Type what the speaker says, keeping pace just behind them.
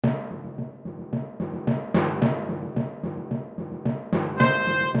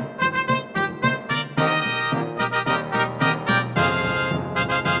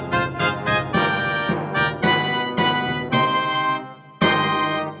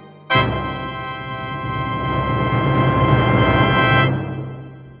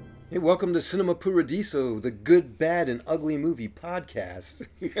welcome to Cinema Poo-Radiso, the good, bad, and ugly movie podcast.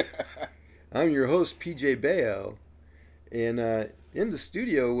 I'm your host, PJ Baio, and in the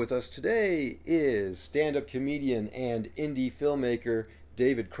studio with us today is stand-up comedian and indie filmmaker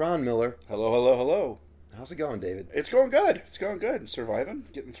David Kronmiller. Hello, hello, hello. How's it going, David? It's going good. It's going good. Surviving,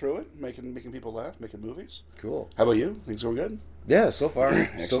 getting through it, making people laugh, making movies. Cool. How about you? Things going good? Yeah, so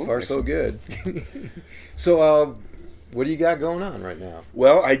far, so good. So, what do you got going on right now?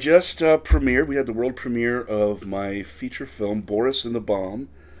 Well, I just premiered. We had the world premiere of my feature film, Boris and the Bomb,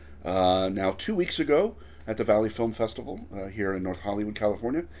 now 2 weeks ago at the Valley Film Festival here in North Hollywood,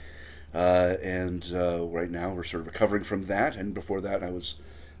 California. And right now we're sort of recovering from that. And before that, I was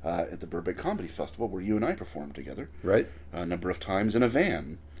at the Burbank Comedy Festival where you and I performed together. Right. A number of times in a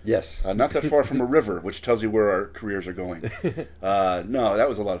van. Yes. Not that far from a river, which tells you where our careers are going. No, that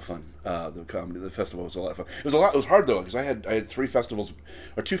was a lot of fun. The festival was a lot of fun. It was hard though, because I had two festivals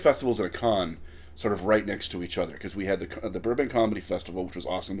and a con, sort of right next to each other. Because we had the Burbank Comedy Festival, which was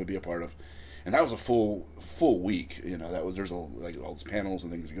awesome to be a part of, and that was a full week. You know, there's all these panels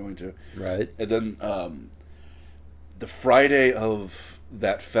and things you're going to. Right. And then the Friday of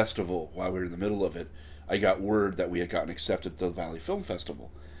that festival, while we were in the middle of it, I got word that we had gotten accepted to the Valley Film Festival.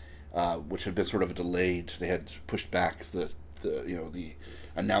 Which had been sort of delayed. They had pushed back the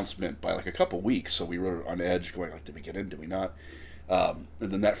announcement by like a couple weeks, so we were on edge, going like, did we get in? Did we not? And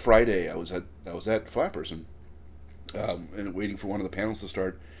then that Friday, I was at Flappers and waiting for one of the panels to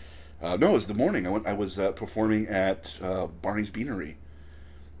start. No, it was the morning. I was performing at Barney's Beanery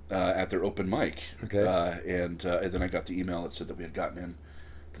at their open mic. Okay. And then I got the email that said that we had gotten in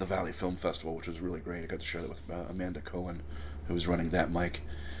to the Valley Film Festival, which was really great. I got to share that with Amanda Cohen, who was running that mic.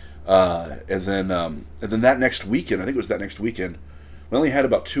 And then that next weekend, I think it was that next weekend, we only had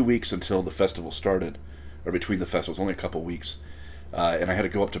about 2 weeks until the festival started, or between the festivals, only a couple weeks. And I had to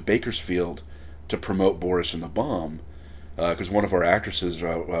go up to Bakersfield to promote Boris and the Bomb, because one of our actresses,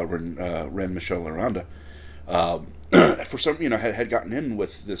 Ren Michelle Aranda, for some, had gotten in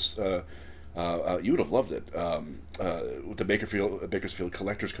with this, you would have loved it, with the Bakersfield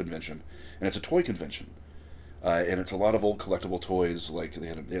Collectors Convention, and it's a toy convention. And it's a lot of old collectible toys, like they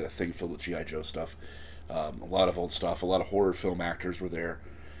had a thing filled with G.I. Joe stuff, a lot of old stuff, a lot of horror film actors were there,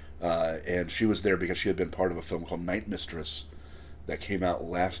 and she was there because she had been part of a film called Night Mistress that came out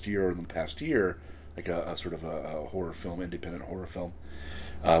last year or in the past year, like a sort of a horror film, independent horror film,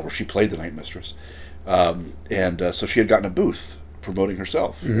 where she played the Night Mistress, and so she had gotten a booth promoting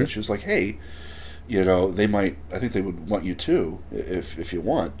herself, mm-hmm. and she was like, hey, I think they would want you too, if you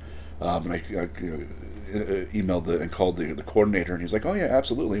want, and I emailed and called the coordinator, and he's like, oh yeah,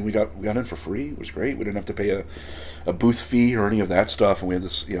 absolutely. We got in for free. It was great. We didn't have to pay a booth fee or any of that stuff, and we had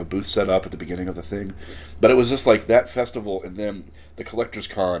this booth set up at the beginning of the thing. But it was just like that festival, and then the Collectors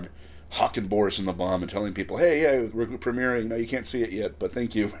Con, hawking Boris and the Bomb and telling people, hey, yeah, we're premiering. You can't see it yet, but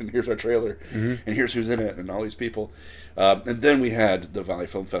thank you, and here's our trailer, mm-hmm. and here's who's in it, and all these people. And then we had the Valley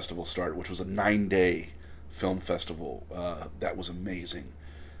Film Festival start, which was a 9-day film festival. That was amazing.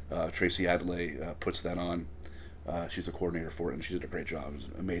 Tracy Adley puts that on. She's the coordinator for it, and she did a great job. It was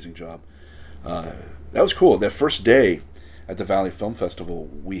an amazing job. That was cool. That first day at the Valley Film Festival,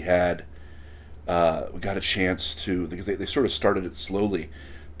 we got a chance to, because they sort of started it slowly,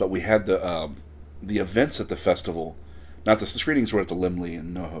 but we had the events at the festival. Not the screenings were at the Limley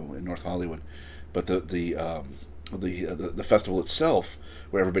in NoHo in North Hollywood, but the festival itself,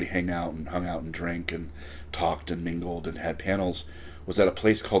 where everybody hung out and drank and talked and mingled and had panels, was at a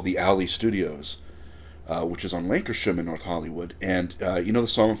place called the Alley Studios, which is on Lankershim in North Hollywood. And you know the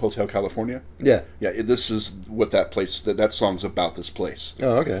song Hotel California? Yeah. Yeah, this is what that place, that song's about this place.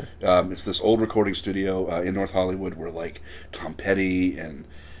 Oh, okay. It's this old recording studio in North Hollywood where like Tom Petty and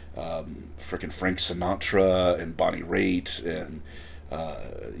frickin' Frank Sinatra and Bonnie Raitt and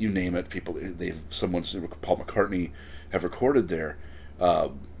you name it, people, Paul McCartney have recorded there.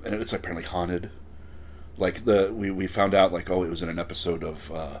 And it's apparently haunted. Like we found out, like, oh, it was in an episode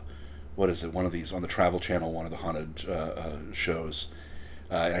of what is it? One of these on the Travel Channel, one of the haunted shows.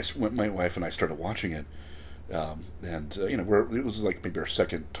 My wife and I started watching it, and it was like maybe our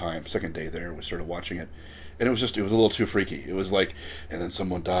second day there. We started watching it, and it was a little too freaky. It was like, and then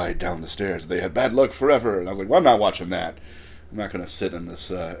someone died down the stairs. They had bad luck forever, and I was like, well, I'm not watching that. I'm not going to sit in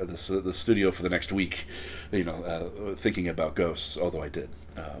this studio for the next week, thinking about ghosts. Although I did.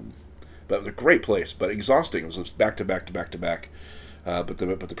 But it was a great place, but exhausting. It was back to back to back to back. But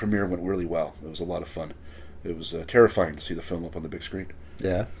the premiere went really well. It was a lot of fun. It was terrifying to see the film up on the big screen.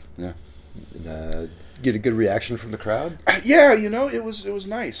 Yeah. Yeah. Get a good reaction from the crowd? Yeah, it was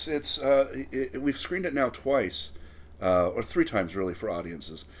nice. It's we've screened it now twice. or 3 times really for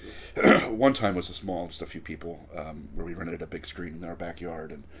audiences. One time was just a few people, where we rented a big screen in our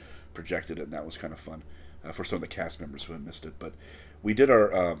backyard and projected it, and that was kind of fun for some of the cast members who had missed it. But we did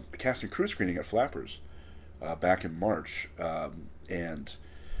our cast and crew screening at Flappers back in March, and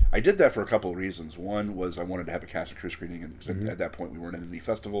I did that for a couple of reasons. One was I wanted to have a cast and crew screening, and at that point we weren't in any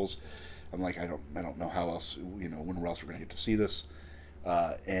festivals. I'm like, I don't know how else, when else we're going to get to see this,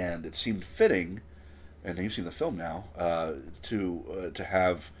 and it seemed fitting, and you've seen the film now, to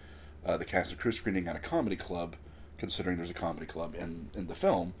have the cast and crew screening at a comedy club, considering there's a comedy club in the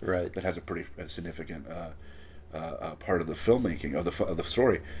film that has a pretty significant part of the filmmaking of the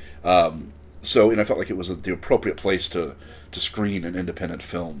story. And I felt like it was the appropriate place to screen an independent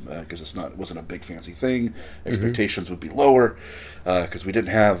film, because it wasn't a big fancy thing. Expectations would be lower because we didn't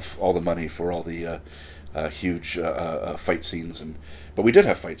have all the money for all the huge fight scenes, but we did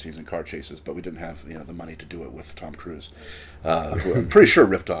have fight scenes and car chases, but we didn't have the money to do it with Tom Cruise, who I'm pretty sure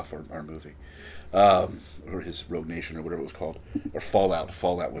ripped off our movie, or his Rogue Nation or whatever it was called, or Fallout.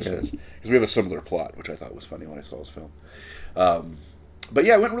 Fallout was his, because we have a similar plot, which I thought was funny when I saw his film. But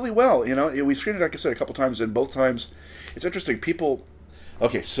yeah, it went really well. We screened it, like I said, a couple times, and both times, it's interesting. People,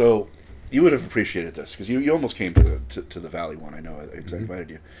 okay, so you would have appreciated this because you almost came to the Valley one. I know, I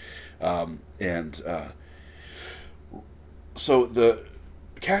invited you, so the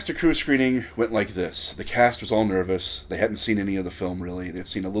cast and crew screening went like this. The cast was all nervous. They hadn't seen any of the film really. They'd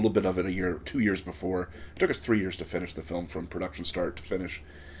seen a little bit of it 2 years before. It took us 3 years to finish the film from production start to finish.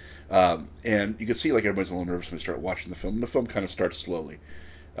 And you can see like everybody's a little nervous when they start watching the film. The film kind of starts slowly,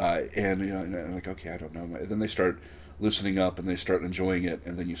 and like, okay, I don't know. And then they start loosening up and they start enjoying it,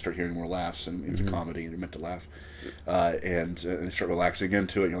 and then you start hearing more laughs, and it's a comedy and you're meant to laugh, and they start relaxing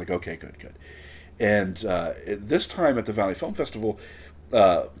into it. And you're like, okay, good. And this time at the Valley Film Festival,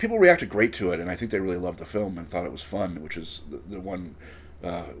 people reacted great to it, and I think they really loved the film and thought it was fun, which is the one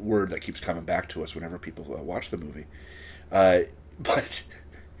word that keeps coming back to us whenever people watch the movie. But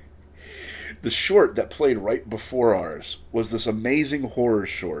the short that played right before ours was this amazing horror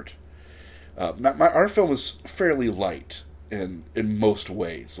short. Our film is fairly light in most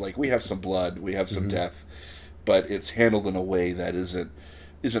ways. Like, we have some blood, we have some death, but it's handled in a way that isn't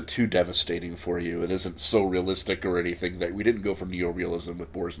too devastating for you. It isn't so realistic or anything. That we didn't go for neorealism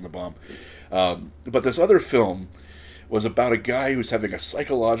with Boris and the Bomb. But this other film was about a guy who's having a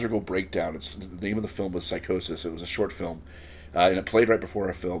psychological breakdown. The name of the film was Psychosis. It was a short film. And it played right before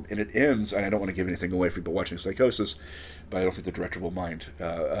our film, and it ends, and I don't want to give anything away for people watching Psychosis, but I don't think the director will mind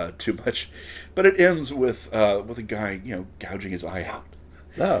too much. But it ends with a guy, gouging his eye out.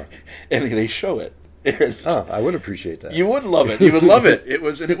 Oh. And they show it. And I would appreciate that. You would love it. You would love it. It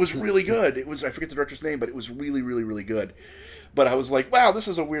was really good. I forget the director's name, but it was really, really, really good. But I was like, wow, this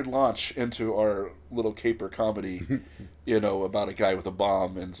is a weird launch into our little caper comedy, about a guy with a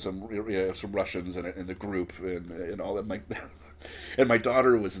bomb and some Russians in the group and all that. And my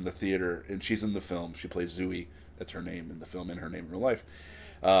daughter was in the theater, and she's in the film. She plays Zooey. That's her name in the film and her name in real life.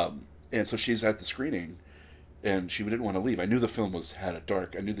 And so she's at the screening, and she didn't want to leave. I knew the film had a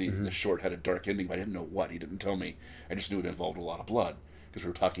dark. I knew the short had a dark ending, but I didn't know what. He didn't tell me. I just knew it involved a lot of blood because we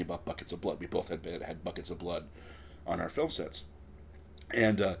were talking about buckets of blood. We both had buckets of blood on our film sets,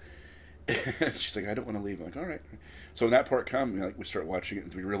 and she's like, I don't want to leave. I'm like, all right. So when that part comes, we start watching it,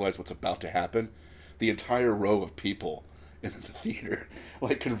 and we realize what's about to happen. The entire row of people in the theater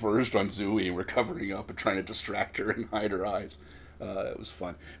converged on Zooey, and we're covering up and trying to distract her and hide her eyes. It was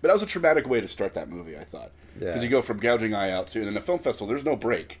fun, but that was a traumatic way to start that movie, I thought, because you go from gouging eye out to, and in a film festival, there's no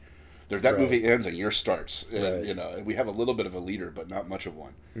break. That movie ends and yours starts. And, and we have a little bit of a leader, but not much of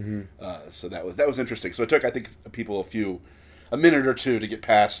one. So that was interesting. So it took, I think, people a minute or two to get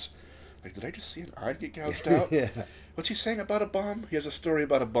past. Like, did I just see an eye get gouged out? What's he saying about a bomb? He has a story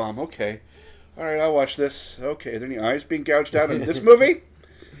about a bomb. Okay, all right, I'll watch this. Okay, are there any eyes being gouged out in this movie?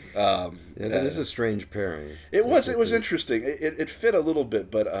 That is a strange pairing. It was interesting. It fit a little bit,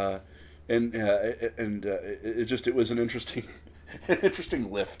 but it was an interesting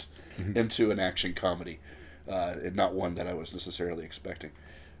lift into an action comedy, and not one that I was necessarily expecting.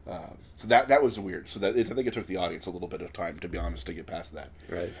 So that was weird. So I think it took the audience a little bit of time, to be honest, to get past that.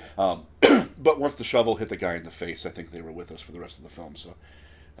 Right. But once the shovel hit the guy in the face, I think they were with us for the rest of the film. So,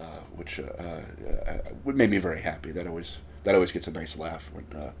 which made me very happy. That always gets a nice laugh when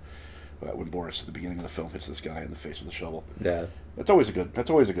Boris at the beginning of the film hits this guy in the face with a shovel. Yeah. That's always a good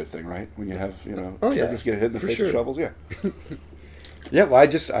thing, right? When you have characters get hit in the face with shovels. Yeah. Yeah, well, I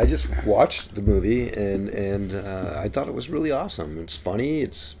just watched the movie and I thought it was really awesome. It's funny.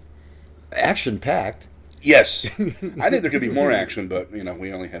 It's action packed. Yes. I think there could be more action, but,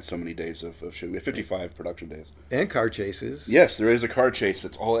 we only had so many days of shooting. We had 55 production days. And car chases. Yes, there is a car chase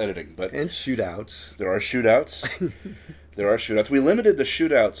that's all editing. And shootouts. There are shootouts. We limited the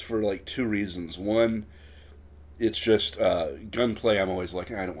shootouts for, like, 2 reasons. One, it's just gunplay. I'm always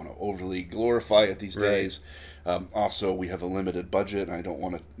like, I don't want to overly glorify it these days. Also, we have a limited budget, and I don't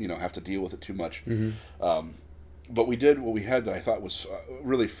want to, have to deal with it too much. But we did what we had that I thought was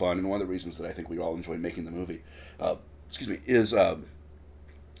really fun, and one of the reasons that I think we all enjoyed making the movie, is, and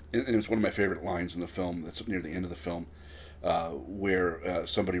it was one of my favorite lines in the film, that's near the end of the film, where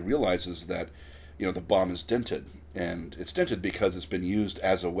somebody realizes that, the bomb is dented, and it's dented because it's been used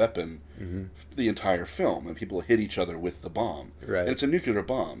as a weapon the entire film, and people hit each other with the bomb. Right. And it's a nuclear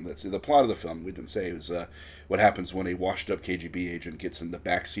bomb. That's the plot of the film. We didn't say is what happens when a washed-up KGB agent gets in the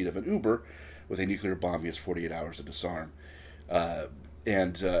backseat of an Uber with a nuclear bomb. He has 48 hours to disarm,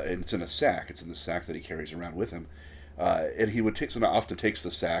 and it's in a sack. It's in the sack that he carries around with him, and he would often takes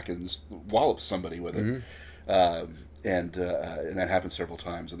the sack and just wallops somebody with it. And that happens several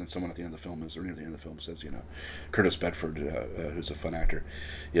times, and then someone at the end of the film near the end of the film says, Curtis Bedford, who's a fun actor,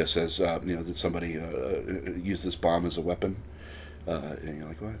 says, did somebody use this bomb as a weapon? And you're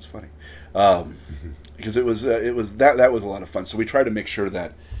like, well, that's funny, because it was that was a lot of fun. So we tried to make sure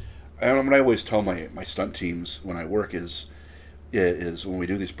that, and what I always tell my stunt teams when I work is when we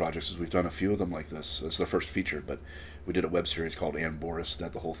do these projects, is we've done a few of them like this. It's the first feature, but we did a web series called And Boris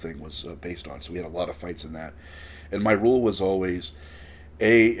that the whole thing was based on. So we had a lot of fights in that. And my rule was always,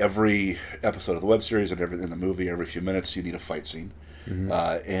 every episode of the web series and in the movie, every few minutes, you need a fight scene.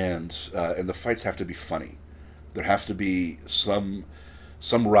 And the fights have to be funny. There has to be some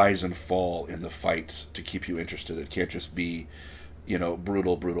rise and fall in the fight to keep you interested. It can't just be,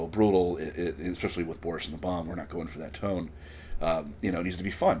 brutal. Especially with Boris and the bomb, we're not going for that tone. It needs to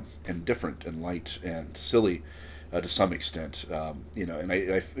be fun and different and light and silly to some extent. And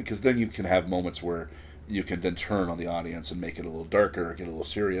I because then you can have moments where you can then turn on the audience and make it a little darker, get a little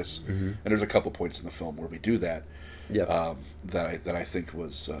serious. And there's a couple points in the film where we do that. That I think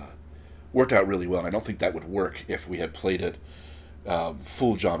was worked out really well. And I don't think that would work if we had played it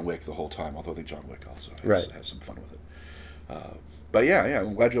full John Wick the whole time. Although I think John Wick also has some fun with it. But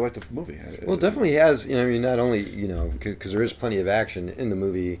I'm glad you liked the movie. Well, it definitely has. Not only because there is plenty of action in the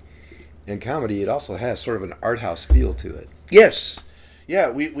movie and comedy, it also has sort of an art house feel to it. Yes. Yeah,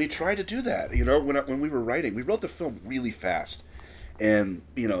 we tried to do that. When we were writing, we wrote the film really fast, and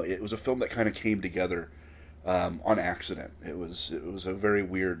it was a film that kind of came together on accident. It was a very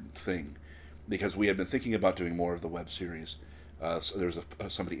weird thing because we had been thinking about doing more of the web series. So there's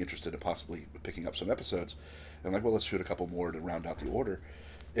somebody interested in possibly picking up some episodes, and I'm like, well, let's shoot a couple more to round out the order,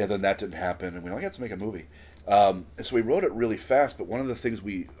 and then that didn't happen, and we let's make a movie. And so we wrote it really fast. But one of the things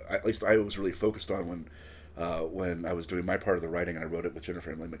at least I was really focused on when I was doing my part of the writing, and I wrote it with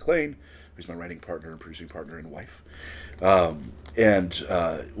Jennifer Emily McLean, who's my writing partner and producing partner and wife,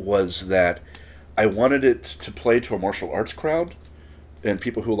 was that I wanted it to play to a martial arts crowd and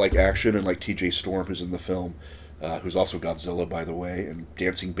people who like action, and like TJ Storm, who's in the film, who's also Godzilla, by the way, and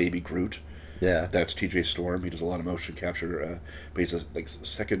Dancing Baby Groot. Yeah, that's TJ Storm. He does a lot of motion capture, but he's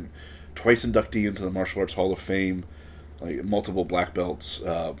twice inductee into the Martial Arts Hall of Fame. Like multiple black belts.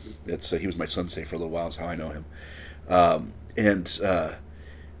 He was my sensei for a little while. Is how I know him. I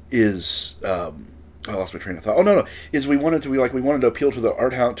lost my train of thought. Oh no! We wanted to appeal to the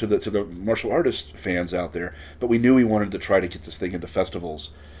art house, to the martial artist fans out there, but we knew we wanted to try to get this thing into festivals,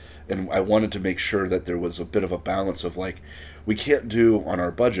 and I wanted to make sure that there was a bit of a balance of we can't do on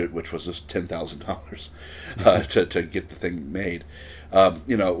our budget, which was just $10,000 to get the thing made.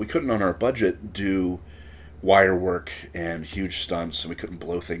 We couldn't on our budget do wire work and huge stunts, and we couldn't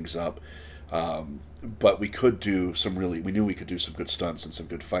blow things up, but we could do we knew we could do some good stunts and some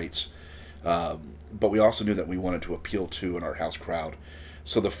good fights, but we also knew that we wanted to appeal to an art house crowd.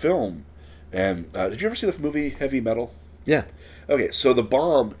 So the film, and did you ever see the movie Heavy Metal? Yeah. Okay, so the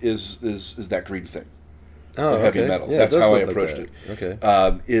bomb is that green thing. Oh, Heavy okay. Metal. Yeah, That's how I approached it. Okay.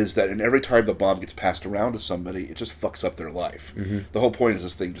 Is that, and every time the bomb gets passed around to somebody, it just fucks up their life. The whole point is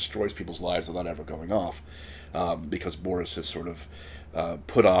this thing destroys people's lives without ever going off, because Boris has sort of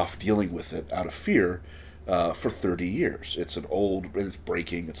put off dealing with it out of fear for 30 years. It's it's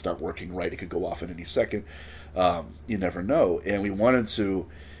breaking, it's not working right, it could go off at any second. You never know. And we wanted to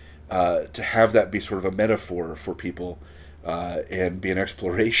have that be sort of a metaphor for people, and be an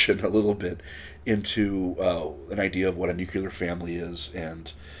exploration a little bit into an idea of what a nuclear family is,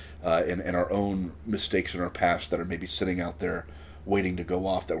 and our own mistakes in our past that are maybe sitting out there waiting to go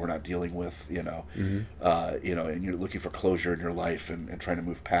off that we're not dealing with, and you're looking for closure in your life and trying to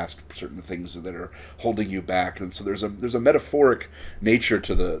move past certain things that are holding you back. And so there's a metaphoric nature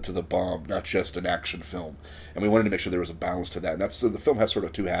to the bomb, not just an action film. And we wanted to make sure there was a balance to that. And the film has sort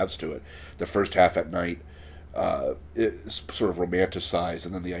of two halves to it. The first half at night is sort of romanticized,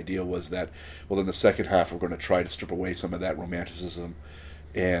 and then the idea was that, well, in the second half we're going to try to strip away some of that romanticism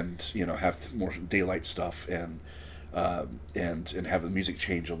and have more daylight stuff and have the music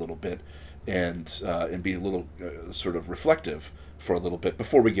change a little bit and be a little sort of reflective for a little bit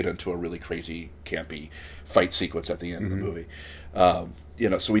before we get into a really crazy campy fight sequence at the end of the movie.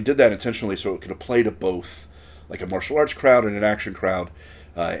 So we did that intentionally so it could play to both like a martial arts crowd and an action crowd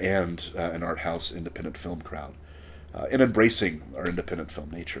and an art house independent film crowd, and embracing our independent film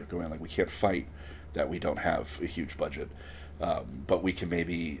nature, going like we can't fight that we don't have a huge budget, but we can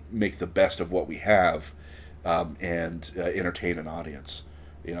maybe make the best of what we have and entertain an audience.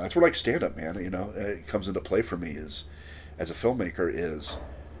 That's where like stand-up, man, it comes into play for me is, as a filmmaker, is,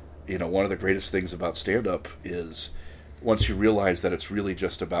 one of the greatest things about stand-up is once you realize that it's really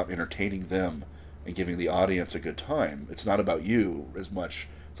just about entertaining them and giving the audience a good time. It's not about you as much.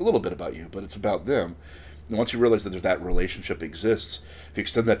 It's a little bit about you, but it's about them. And once you realize that that relationship exists, if you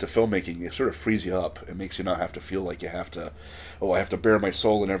extend that to filmmaking, it sort of frees you up. It makes you not have to feel like you have to, I have to bare my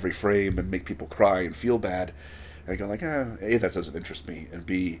soul in every frame and make people cry and feel bad. And I go like, A, that doesn't interest me, and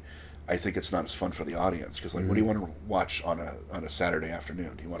B, I think it's not as fun for the audience. Because like, what do you want to watch on a Saturday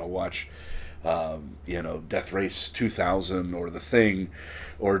afternoon? Do you want to watch Death Race 2000 or The Thing,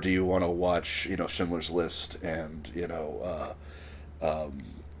 or do you want to watch Schindler's List and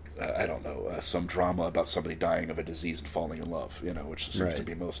I don't know, some drama about somebody dying of a disease and falling in love, which seems to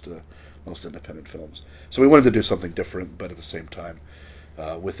be most independent films. So we wanted to do something different, but at the same time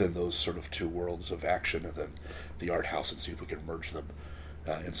within those sort of two worlds of action and then the art house, and see if we can merge them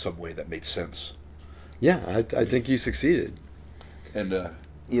in some way that made sense. Yeah, I think you succeeded. And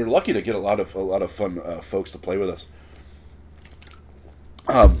we were lucky to get a lot of fun folks to play with us.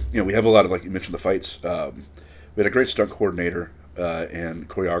 We have a lot of, like you mentioned, the fights. We had a great stunt coordinator and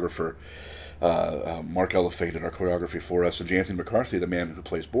choreographer. Mark Elephant did our choreography for us, and J. Anthony McCarthy, the man who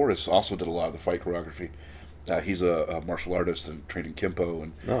plays Boris, also did a lot of the fight choreography. He's a martial artist and trained in Kempo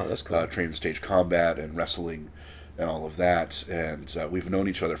and that's cool. trained in stage combat and wrestling and all of that. And we've known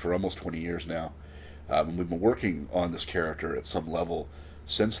each other for almost 20 years now. And we've been working on this character at some level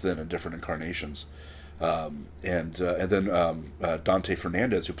since then in different incarnations. And then Dante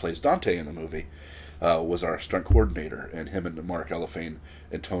Fernandez, who plays Dante in the movie, was our stunt coordinator, and him and Mark Elephant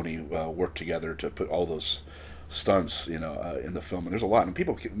and Tony worked together to put all those stunts, in the film. And there's a lot, and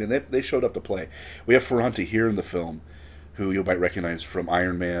people, they showed up to play. We have Ferrante here in the film, who you might recognize from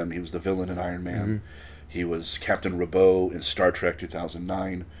Iron Man. He was the villain in Iron Man. Mm-hmm. He was Captain Robot in Star Trek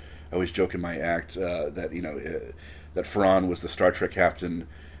 2009. I always joke in my act that Ferran was the Star Trek captain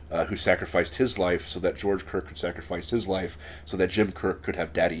who sacrificed his life so that George Kirk could sacrifice his life so that Jim Kirk could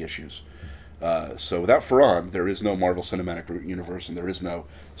have daddy issues. So without Ferran, there is no Marvel Cinematic Universe, and there is no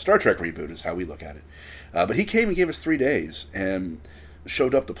Star Trek reboot, is how we look at it. But he came and gave us 3 days and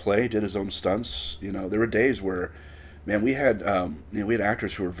showed up to play, did his own stunts. There were days where, man, we had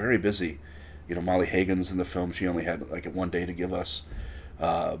actors who were very busy. Molly Hagan's in the film. She only had like 1 day to give us.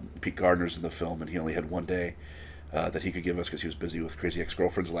 Pete Gardner's in the film, and he only had 1 day that he could give us because he was busy with Crazy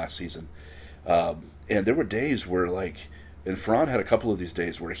Ex-Girlfriends last season. And there were days where, and Ferran had a couple of these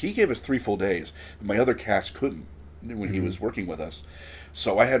days where he gave us 3 full days, but my other cast couldn't when he was working with us.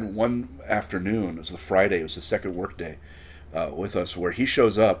 So I had one afternoon, it was the Friday, it was the second work day with us, where he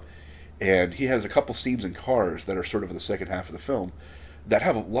shows up, and he has a couple scenes in cars that are sort of in the second half of the film that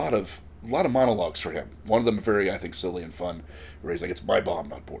have a lot of monologues for him. One of them very, I think, silly and fun, where he's like, "It's my bomb,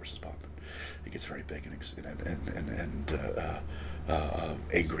 not Boris's bomb." And he gets very big and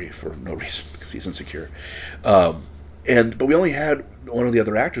angry for no reason because he's insecure. But we only had one of the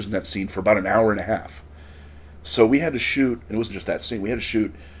other actors in that scene for about an hour and a half. So we had to shoot, and it wasn't just that scene, we had to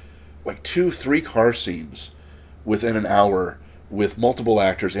shoot like 2-3 car scenes within an hour with multiple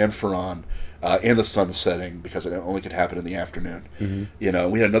actors and Ferran and the sun setting, because it only could happen in the afternoon.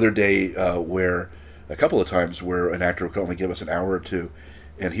 Mm-hmm. We had another day where a couple of times where an actor could only give us an hour or two,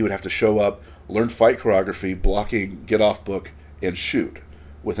 and he would have to show up, learn fight choreography, blocking, get off book, and shoot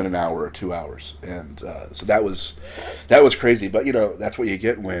within an hour or 2 hours. And so that was crazy. But that's what you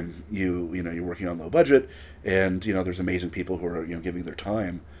get when you're working on low budget, and there's amazing people who are giving their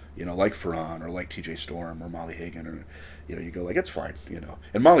time, like Ferran or like TJ Storm or Molly Hagan, or you go like, it's fine,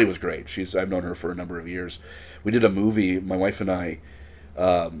 And Molly was great. I've known her for a number of years. We did a movie. My wife and I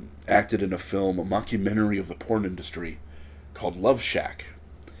acted in a film, a mockumentary of the porn industry called Love Shack.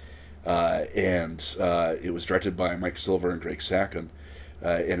 And it was directed by Mike Silver and Greg Sacken.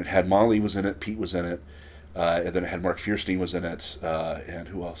 And it had Molly was in it, Pete was in it, and then it had Mark Fierstein was in it, and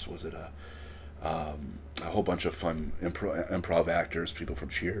who else was it? A whole bunch of fun improv actors, people from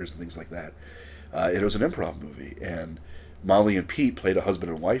Cheers and things like that. It was an improv movie, and Molly and Pete played a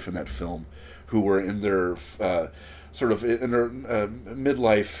husband and wife in that film who were in their sort of in their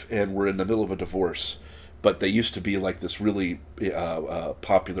midlife and were in the middle of a divorce. But they used to be like this really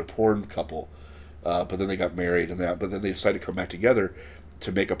popular porn couple, but then they got married, but then they decided to come back together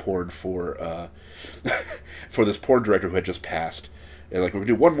to make a porn for for this porn director who had just passed. And like, we're going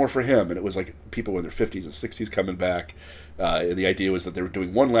to do one more for him. And it was like people in their 50s and 60s coming back. And the idea was that they were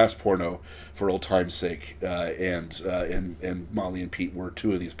doing one last porno for old time's sake. And Molly and Pete were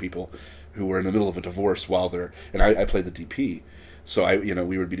two of these people who were in the middle of a divorce while they're... And I played the DP. So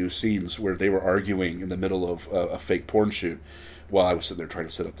we would be doing scenes where they were arguing in the middle of a fake porn shoot while I was sitting there trying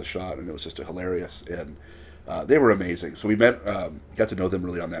to set up the shot. And it was just hilarious. And they were amazing. So we got to know them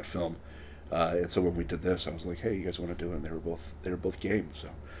really on that film. And so when we did this, I was like, "Hey, you guys want to do it?" And they were both game. So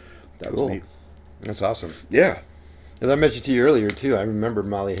that was neat. That's awesome. Yeah. As I mentioned to you earlier too, I remember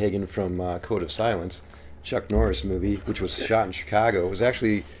Molly Hagan from Code of Silence, Chuck Norris movie, which was shot in Chicago. It was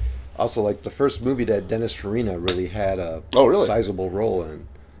actually also like the first movie that Dennis Farina really had a sizable role in.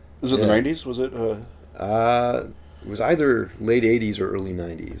 Was it the 90s? Was it? It was either late 80s or early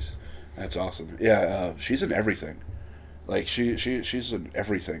 90s. That's awesome. Yeah, she's in everything. Like she's in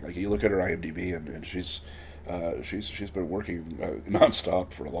everything. Like you look at her IMDb, and she's been working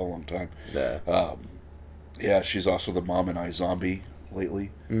nonstop for a long time. Yeah. She's also the mom in iZombie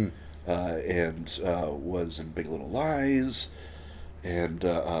lately, and was in Big Little Lies, and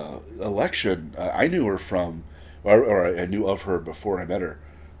Election. I knew her from, or I knew of her before I met her,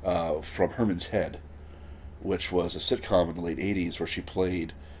 from Herman's Head, which was a sitcom in the late '80s where she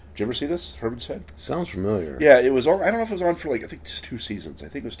played. Did you ever see this, Herman's Head? Sounds familiar. Yeah, it was on. I don't know if it was on for I think just 2 seasons. I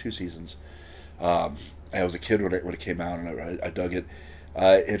think it was 2 seasons. I was a kid when it came out, and I dug it.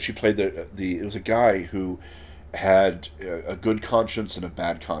 And she played it was a guy who had a good conscience and a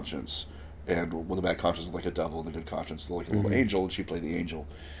bad conscience, and with a bad conscience like a devil, and a good conscience like a little angel, and she played the angel.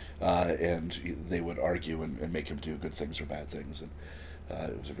 And they would argue and make him do good things or bad things, and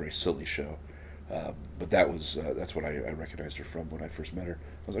it was a very silly show. But that's what I recognized her from when I first met her.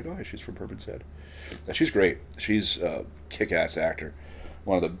 I was like, oh, she's from Herman's Head. She's great. She's a kick-ass actor.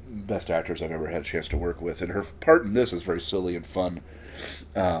 One of the best actors I've ever had a chance to work with. And her part in this is very silly and fun.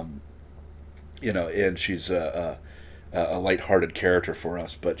 And she's a lighthearted character for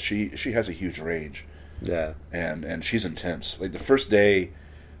us, but she has a huge range. Yeah. And she's intense. Like the first day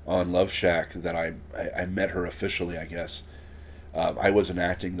on Love Shack that I met her officially, I guess, I wasn't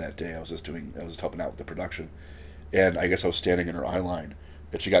acting that day. I was helping out with the production, and I guess I was standing in her eye line,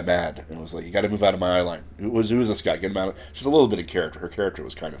 and she got mad and was like, "You got to move out of my eye line." Who's this guy? Get him out! She's a little bit in character. Her character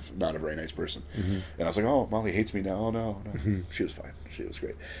was kind of not a very nice person, and I was like, "Oh, Molly hates me now." Oh no. She was fine. She was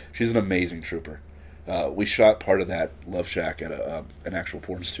great. She's an amazing trooper. We shot part of that Love Shack at an actual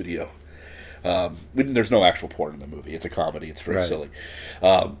porn studio. There's no actual porn in the movie. It's a comedy. It's very silly,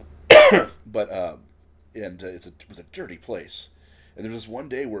 but it was a dirty place. And there was this one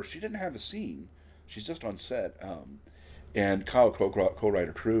day where she didn't have a scene. She's just on set. And Kyle,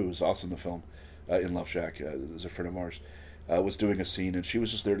 co-writer Cruz, also in the film, in Love Shack, is a friend of ours, was doing a scene, and she was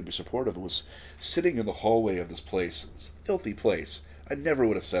just there to be supportive. It was sitting in the hallway of this place, this filthy place. I never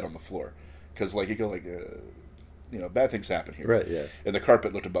would have sat on the floor. Because, bad things happen here. Right, yeah. And the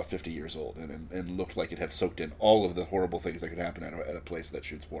carpet looked about 50 years old and looked like it had soaked in all of the horrible things that could happen at a place that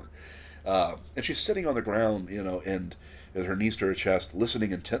shoots porn. And she's sitting on the ground, and with her knees to her chest,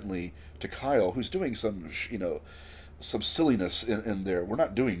 listening intently to Kyle, who's doing some silliness in there. We're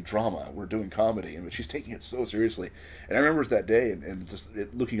not doing drama, we're doing comedy, and she's taking it so seriously. And I remember that day and just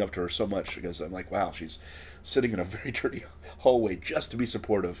looking up to her so much, because I'm like, wow, she's sitting in a very dirty hallway just to be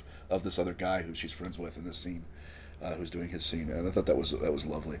supportive of this other guy who she's friends with in this scene, who's doing his scene. And I thought that was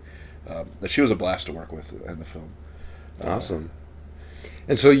lovely. She was a blast to work with in the film. Awesome.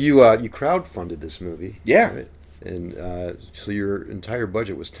 And so you crowdfunded this movie. Yeah. Right? And so your entire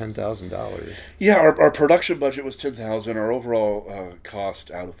budget was $10,000. Yeah, our production budget was $10,000. Our overall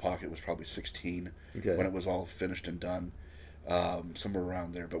cost out of pocket was probably $16,000 when it was all finished and done, somewhere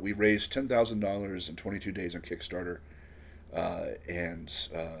around there. But we raised $10,000 in 22 days on Kickstarter, and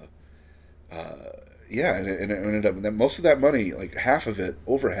it ended up that most of that money, like half of it,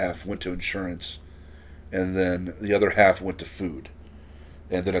 over half, went to insurance, and then the other half went to food.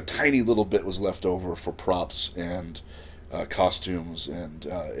 And then a tiny little bit was left over for props and costumes and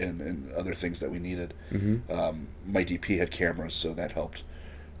other things that we needed. My DP had cameras, so that helped.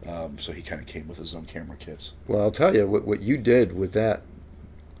 So he kind of came with his own camera kits. Well, I'll tell you what you did with that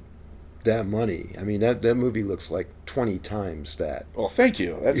money. I mean, that movie looks like 20 times that. Well, thank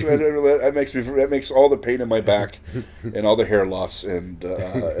you. That makes all the pain in my back and all the hair loss and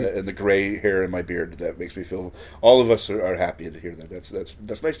the gray hair in my beard. That makes me feel. All of us are happy to hear that.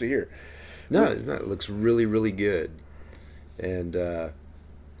 That's nice to hear. No, it looks really, really good, and yeah,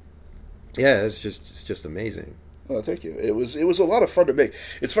 it's just amazing. Well, thank you. It was a lot of fun to make.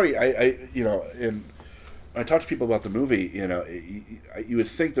 It's funny. And I talk to people about the movie. You would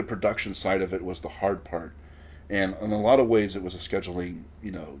think the production side of it was the hard part, and in a lot of ways it was a scheduling,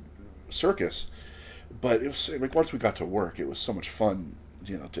 circus. But it was like once we got to work, it was so much fun.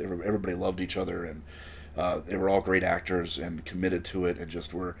 Everybody loved each other, and they were all great actors and committed to it, and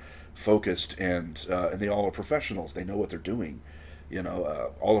just were focused, and they all are professionals. They know what they're doing.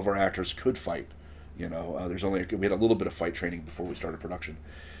 All of our actors could fight. We had a little bit of fight training before we started production.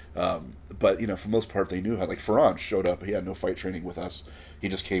 But for the most part, they knew how. Like Ferran showed up; he had no fight training with us. He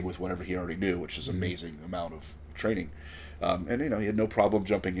just came with whatever he already knew, which is an amazing amount of training. And he had no problem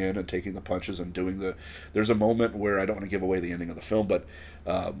jumping in and taking the punches and doing the. There's a moment where I don't want to give away the ending of the film, but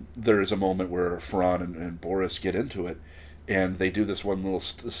there is a moment where Ferran and Boris get into it, and they do this one little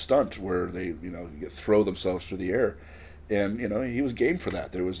stunt where they throw themselves through the air, and he was game for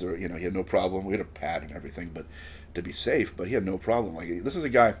that. There was he had no problem. We had a pad and everything, but to be safe, but he had no problem. Like, this is a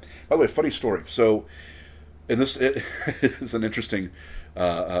guy. By the way, funny story. So, and this is an interesting.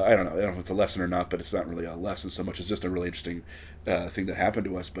 I don't know if it's a lesson or not, but it's not really a lesson so much. It's just a really interesting thing that happened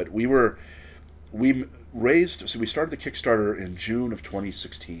to us. But we raised. So we started the Kickstarter in June of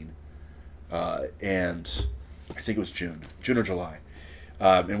 2016, and I think it was June or July,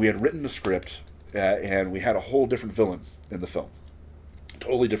 and we had written the script, and we had a whole different villain in the film,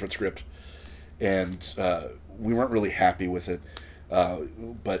 totally different script, and we weren't really happy with it,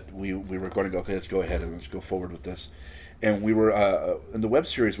 but we were going to go, okay, let's go ahead and let's go forward with this. And we were, in the web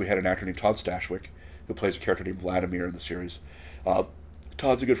series, we had an actor named Todd Stashwick, who plays a character named Vladimir in the series.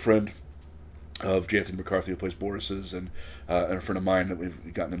 Todd's a good friend of Anthony McCarthy, who plays Boris's, and a friend of mine that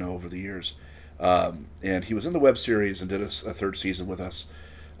we've gotten to know over the years. And he was in the web series and did a third season with us,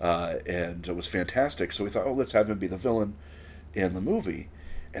 and it was fantastic. So we thought, let's have him be the villain in the movie.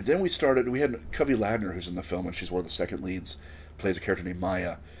 And then we had Covey Ladner, who's in the film, and she's one of the second leads, plays a character named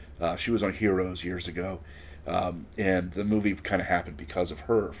Maya. She was on Heroes years ago. And the movie kind of happened because of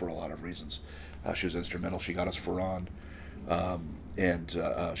her for a lot of reasons. She was instrumental. She got us Ferran. And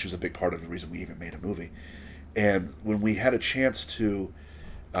she was a big part of the reason we even made a movie. And when we had a chance to,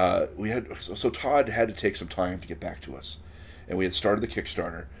 so Todd had to take some time to get back to us. And we had started the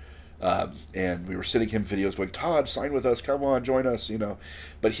Kickstarter. And we were sending him videos going, Todd, sign with us, come on, join us,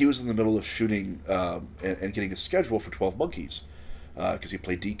 But he was in the middle of shooting and getting a schedule for 12 Monkeys, because he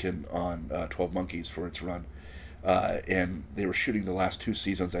played Deacon on 12 Monkeys for its run. And they were shooting the last 2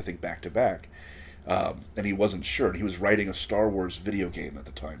 seasons, I think, back to back. And he wasn't sure. And he was writing a Star Wars video game at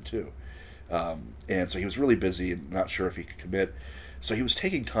the time, too. And so he was really busy and not sure if he could commit. So he was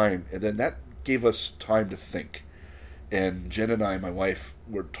taking time, and then that gave us time to think. And Jen and I, my wife,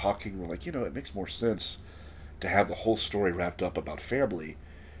 were talking. We're like, it makes more sense to have the whole story wrapped up about family,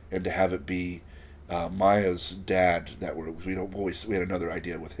 and to have it be Maya's dad. We had another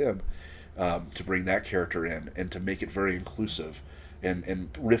idea with him, to bring that character in and to make it very inclusive, and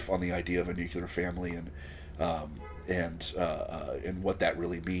riff on the idea of a nuclear family and what that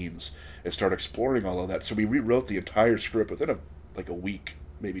really means, and start exploring all of that. So we rewrote the entire script within a week,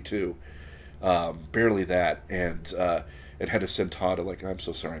 maybe 2. Barely that, and had to send Todd I'm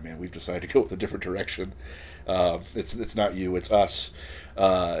so sorry, man, we've decided to go with a different direction. It's not you, it's us.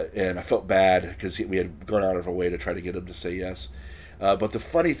 And I felt bad because we had gone out of our way to try to get him to say yes. But the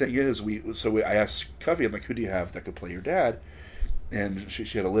funny thing is, I asked Covey, I'm like, who do you have that could play your dad? And she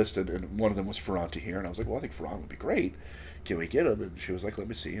had a list, and one of them was Ferran here, and I was like, well, I think Ferran would be great. Can we get him? And she was like, let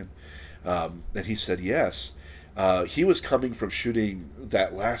me see. And he said yes. He was coming from shooting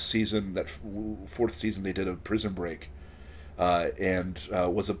that last season, that 4th season they did of Prison Break, and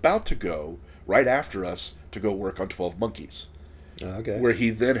was about to go right after us to go work on 12 Monkeys, where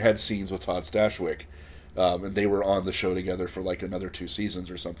he then had scenes with Todd Stashwick, and they were on the show together for another 2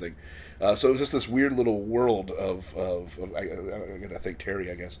 seasons or something. So it was just this weird little world of I gotta thank Terry,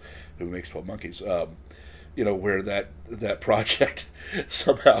 I guess, who makes 12 Monkeys. Where that project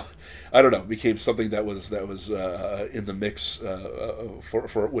somehow, I don't know, became something that was in the mix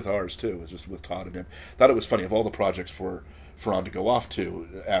for with ours too. It was just with Todd and him. Thought it was funny, of all the projects for Ferran to go off to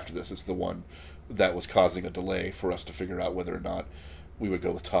after this, it's the one that was causing a delay for us to figure out whether or not we would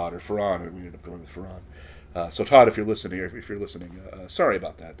go with Todd or Ferran, and we ended up going with Ferran. So Todd, if you're listening, sorry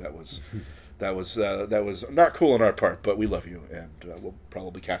about that. That was not cool on our part, but we love you, and we'll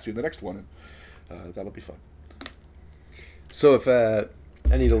probably cast you in the next one, and that'll be fun. So if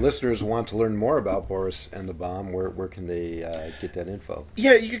any of the listeners want to learn more about Boris and the Bomb, where can they get that info?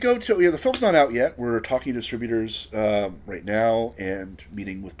 Yeah, you could go to, the film's not out yet. We're talking to distributors right now and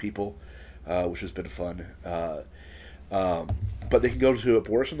meeting with people, which has been fun. But they can go to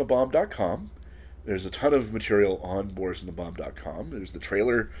borisandthebomb.com. There's a ton of material on borisandthebomb.com. There's the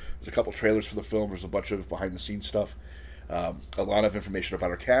trailer. There's a couple trailers for the film. There's a bunch of behind-the-scenes stuff. A lot of information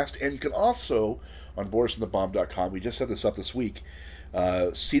about our cast. And you can also, on borisandthebomb.com, we just set this up this week,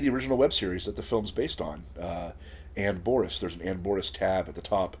 see the original web series that the film's based on. And Boris. There's an And Boris tab at the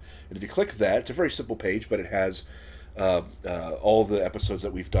top. And if you click that, it's a very simple page, but it has all the episodes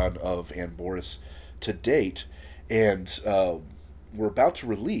that we've done of And Boris to date. And we're about to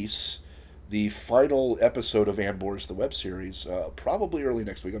release the final episode of And Boris, the web series, probably early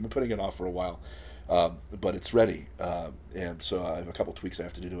next week. I've been putting it off for a while, but it's ready. And so I have a couple tweaks I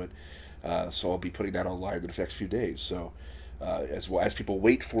have to do to it. So I'll be putting that online in the next few days. So as people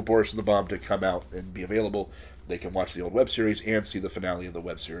wait for Boris and the Bomb to come out and be available, they can watch the old web series and see the finale of the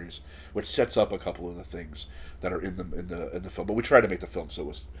web series, which sets up a couple of the things that are in the film. But we tried to make the film so it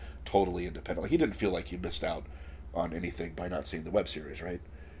was totally independent. Like, he didn't feel like he missed out on anything by not seeing the web series, right?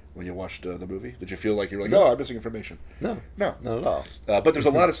 When you watched the movie, did you feel like you're like, no, I'm missing information? No, not at all. But there's a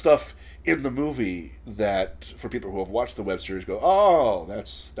lot of stuff in the movie that, for people who have watched the web series, go, oh,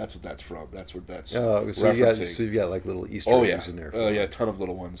 that's what that's from. That's what that's referencing. So you've got like little Easter eggs in there. Yeah, a ton of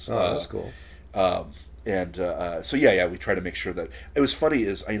little ones. Oh, that's cool. So we try to make sure that it was funny.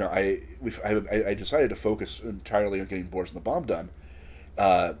 Is I decided to focus entirely on getting Boris and the Bomb done.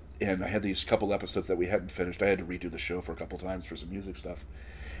 And I had these couple episodes that we hadn't finished. I had to redo the show for a couple times for some music stuff.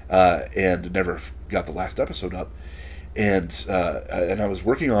 And never got the last episode up, and I was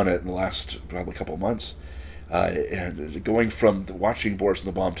working on it in the last probably couple of months, and going from watching Boris and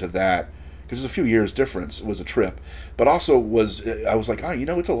the Bomb to that, because there's a few years difference, was a trip, but also I was like,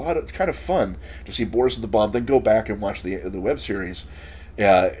 it's kind of fun to see Boris and the Bomb, then go back and watch the web series,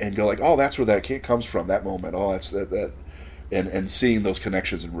 and go like, oh, that's where that comes from, that moment, oh, that's that. And seeing those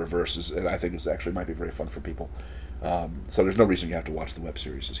connections in reverse I think might be very fun for people. So there's no reason you have to watch the web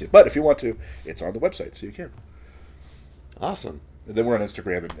series to see it. But if you want to, it's on the website, so you can. Awesome. And then we're on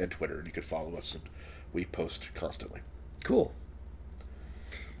Instagram and Twitter, and you can follow us, and we post constantly. Cool.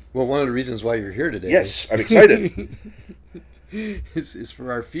 Well, one of the reasons why you're here today... Yes, I'm excited. is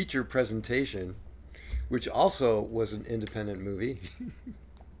for our feature presentation, which also was an independent movie.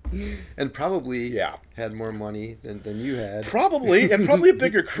 And probably had more money than you had. Probably, and probably a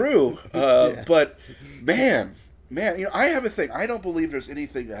bigger crew. But, man, I have a thing. I don't believe there's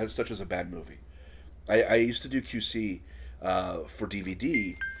anything as such as a bad movie. I used to do QC for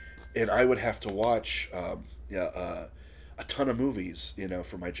DVD, and I would have to watch a ton of movies,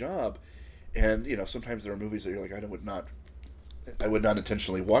 for my job. And, sometimes there are movies that you're like, I would not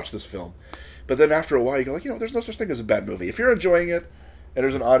intentionally watch this film. But then after a while, you go like, there's no such thing as a bad movie. If you're enjoying it, and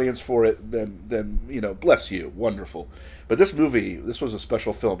there's an audience for it, then bless you, wonderful. But this was a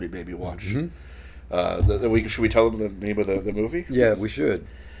special film you made me watch. Mm-hmm. Should we tell them the name of the movie? Yeah, we should.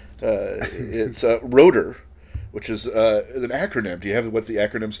 It's R.O.T.O.R, which is an acronym. Do you have what the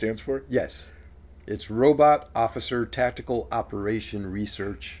acronym stands for? Yes. It's Robot Officer Tactical Operation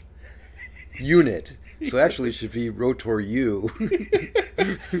Research Unit. So actually it should be R.O.T.O.R.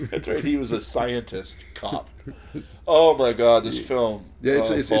 That's right. He was a scientist cop. Oh my God, this film! Yeah,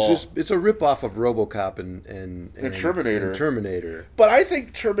 it's a ripoff of RoboCop and Terminator. And Terminator. But I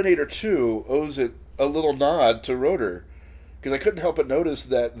think Terminator 2 owes it a little nod to R.O.T.O.R, because I couldn't help but notice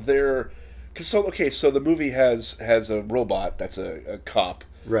that so the movie has a robot that's a cop,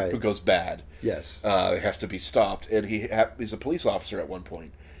 right, who goes bad. Yes, it has to be stopped, and he's a police officer at one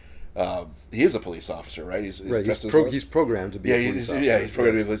point. He is a police officer, right? He's programmed to be a police officer. Yeah, he's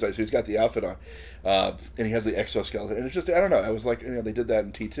programmed to be a police officer. So he's got the outfit on. And he has the exoskeleton. And it's just, I don't know. I was like, they did that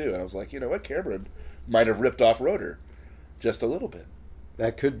in T2. And I was like, what? Cameron might have ripped off R.O.T.O.R just a little bit.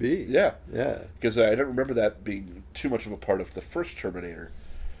 That could be. Yeah. Yeah. Because I don't remember that being too much of a part of the first Terminator.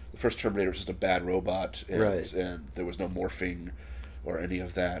 The first Terminator was just a bad robot. And there was no morphing or any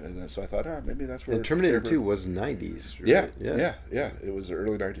of that, and then, so I thought, maybe that's where... And Terminator 2 was 90s, right? Yeah. It was the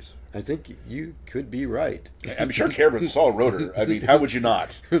early 90s. I think you could be right. I'm sure Cameron saw R.O.T.O.R. I mean, how would you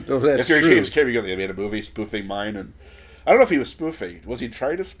not? No, that's true. James Cameron, they made a movie spoofing mine, and I don't know if he was spoofing. Was he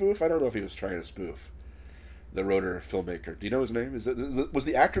trying to spoof? I don't know if he was trying to spoof the R.O.T.O.R. filmmaker. Do you know his name? Was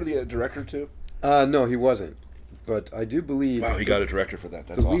the actor the director too? No, he wasn't. But I do believe... Wow, he got a director for that.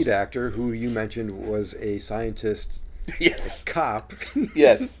 That's the awesome. lead actor, who you mentioned, was a scientist... Yes. A cop.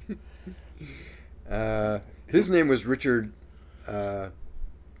 Yes. His name was Richard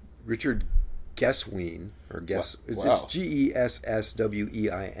Gesswein, or Guess. Wow. It's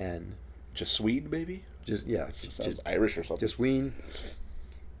Gesswein. Just Swede, maybe? Sounds Irish or something. Gesswein.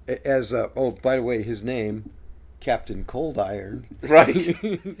 As by the way, his name, Captain Cold Iron. Right.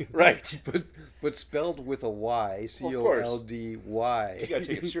 Right. But spelled with a Y, Coldy. You gotta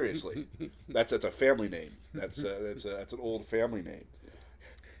take it seriously. That's a family name. That's an old family name.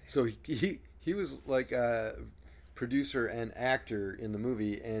 So he was like a producer and actor in the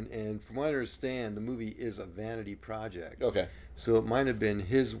movie, and from what I understand, the movie is a vanity project. Okay. So it might have been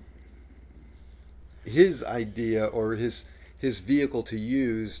his idea or his vehicle to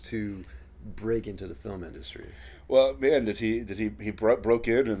use to break into the film industry. Well, man, he broke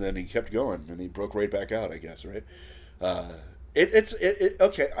in and then he kept going and he broke right back out, I guess, right?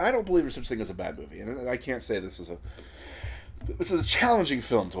 Okay. I don't believe there's such thing as a bad movie, and I can't say this is a challenging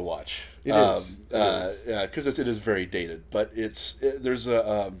film to watch. It is. Yeah, because it is very dated, but there's there's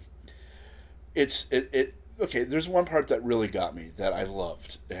one part that really got me that I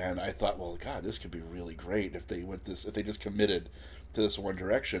loved, and I thought, well, God, this could be really great if they just committed to this one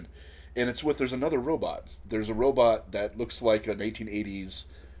direction. And there's another robot. There's a robot that looks like an 1880s,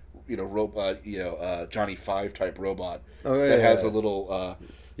 robot, Johnny Five type robot that has a little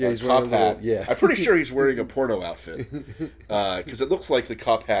he's cop hat. I'm pretty sure he's wearing a porno outfit because it looks like the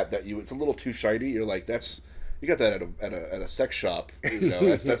cop hat it's a little too shiny. You're like, you got that at a sex shop.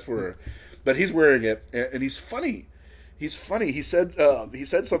 That's where, but he's wearing it and he's funny. He's funny. He said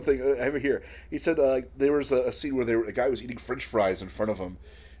something. I have it here. He said there was a scene where a guy was eating French fries in front of him.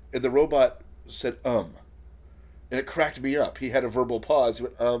 And the robot said, And it cracked me up. He had a verbal pause. He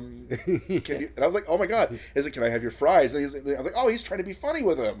went, can you? And I was like, oh my God. Can I have your fries? And I was like, oh, he's trying to be funny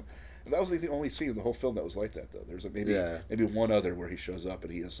with him. And that was the only scene in the whole film that was like that, though. There's maybe one other where he shows up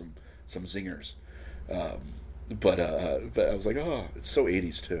and he has some zingers. But I was like, oh, it's so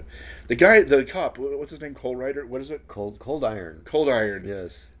 80s, too. The cop, what's his name? Cole Ryder? What is it? Cold Iron. Cold Iron.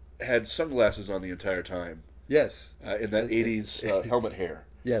 Yes. Had sunglasses on the entire time. Yes. In that 80s helmet hair.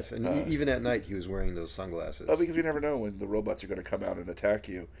 Yes, and even at night he was wearing those sunglasses. Oh, because you never know when the robots are going to come out and attack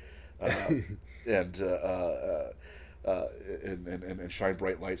you, and shine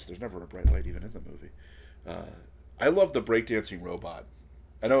bright lights. There's never a bright light even in the movie. I love the breakdancing robot.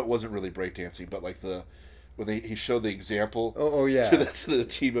 I know it wasn't really breakdancing, but like when he showed the example. Oh yeah. To the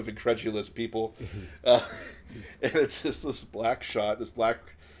team of incredulous people, and it's just this black shot, this black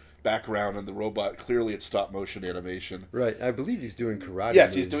background, and the robot, clearly it's stop motion animation. Right. I believe he's doing karate.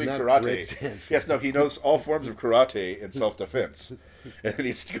 Yes, he's doing karate. Breakdancing. Yes, no, he knows all forms of karate and self-defense. And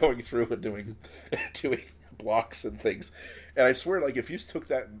he's going through and doing blocks and things. And I swear, like, if you took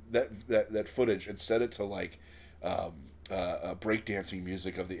that footage and set it to like breakdancing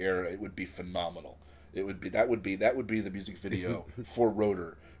music of the era, it would be phenomenal. That would be the music video for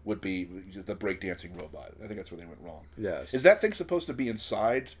R.O.T.O.R. would be just the breakdancing robot. I think that's where they went wrong. Yes. Is that thing supposed to be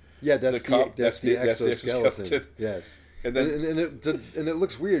inside? Yeah, that's the exoskeleton. Yes. And then and it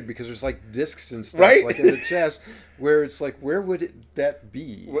looks weird because there's like discs and stuff right? like in the chest where it's like, where would that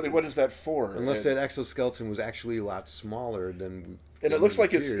be? What is that for? Unless that exoskeleton was actually a lot smaller than. And it looks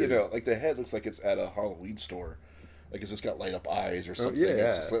like it's like the head looks like it's at a Halloween store, like it's just got light up eyes or something.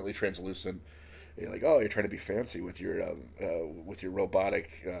 It's slightly translucent. You're like, oh, you're trying to be fancy with your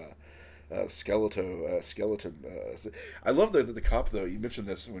robotic skeleton. I love the cop though. You mentioned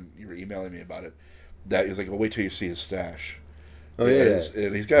this when you were emailing me about it. That he was like, well, wait till you see his stash. Oh yeah,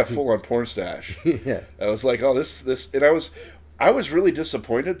 and he's got a full on porn stash. Yeah. I was like, oh, this, and I was really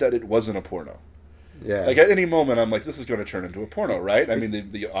disappointed that it wasn't a porno. Yeah. Like at any moment, I'm like, this is going to turn into a porno, right? I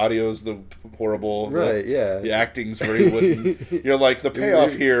mean, the audio's the horrible, right? The acting's very wooden. You're like, the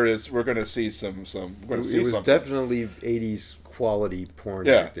payoff here is we're going to see some. We're going to see it was something. Definitely 80s quality porn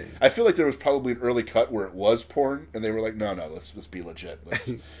yeah. acting. I feel like there was probably an early cut where it was porn, and they were like, no, let's be legit.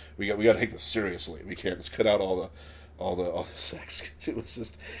 We got to take this seriously. We can't just cut out all the sex. It was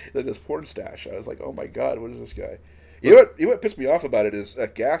just this porn stash. I was like, oh my God, what is this guy? You know what pissed me off about it is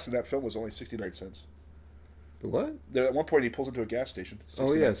gas in that film was only 69 cents. The what? At one point, he pulls into a gas station.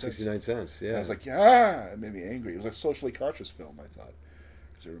 69 cents. Yeah. And I was like, it made me angry. It was a socially conscious film, I thought,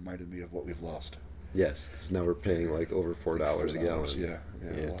 because it reminded me of what we've lost. Yes, because now we're paying like over $4 a gallon. Yeah,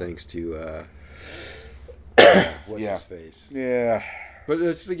 wow. Thanks to what's his face? Yeah. But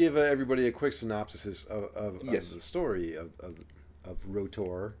just to give everybody a quick synopsis of the story of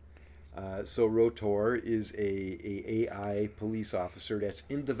R.O.T.O.R. So R.O.T.O.R. is a AI police officer that's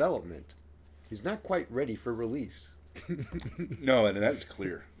in development. he's not quite ready for release. No, and that is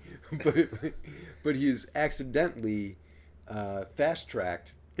clear. but he is accidentally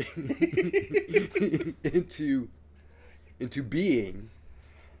fast-tracked into being,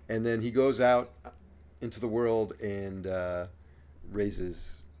 and then he goes out into the world and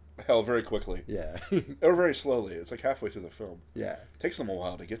raises hell very quickly. Yeah. Or very slowly. It's like halfway through the film. Yeah. It takes them a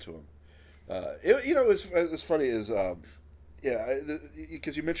while to get to him. It's funny is,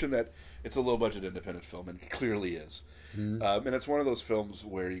 because you mentioned that it's a low-budget independent film, and it clearly is. Mm-hmm. And it's one of those films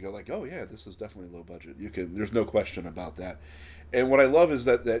where you go like, oh yeah, this is definitely low budget. There's no question about that. And what I love is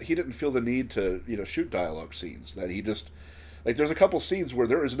that he didn't feel the need to shoot dialogue scenes. That he just like there's a couple scenes where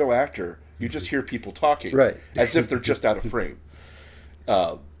there is no actor. You just hear people talking, right, as if they're just out of frame.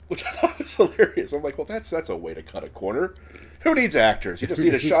 Which I thought was hilarious. I'm like, well, that's a way to cut a corner. Who needs actors? You just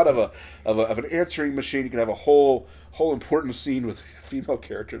need a shot of an answering machine. You can have a whole important scene with a female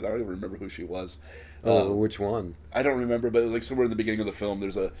character. I don't even remember who she was. Which one? I don't remember, but like somewhere in the beginning of the film,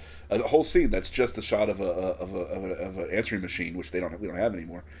 there's a whole scene that's just a shot of an answering machine, which we don't have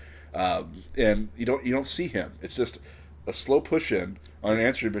anymore, and you don't see him. It's just a slow push in on an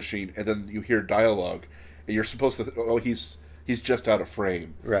answering machine, and then you hear dialogue, and you're supposed to he's just out of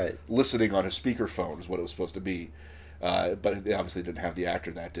frame, right? Listening on his speakerphone is what it was supposed to be, but they obviously didn't have the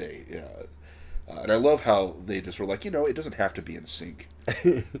actor that day. And I love how they just were like, it doesn't have to be in sync.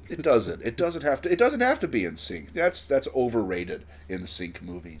 It doesn't. It doesn't have to be in sync. That's overrated in sync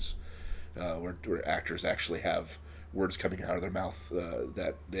movies, where actors actually have words coming out of their mouth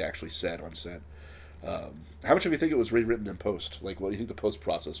that they actually said on set. How much of you think it was rewritten in post? Like, what do you think the post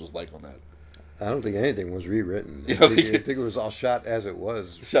process was like on that? I don't think anything was rewritten. I think it was all shot as it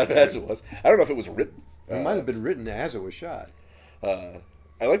was. Shot as it was. I don't know if it was written. It might have been written as it was shot.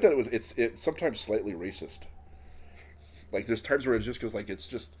 I like that it's sometimes slightly racist. Like there's times where it just goes like it's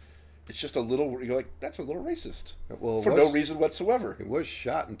just a little. You're like, that's a little racist. Well, for no reason whatsoever. It was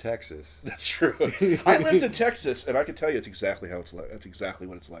shot in Texas. That's true. I lived in Texas, and I can tell you it's exactly how it's like. That's exactly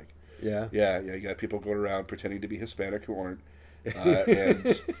what it's like. Yeah. Yeah. You got people going around pretending to be Hispanic who aren't,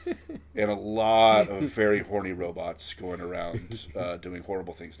 and a lot of very horny robots going around doing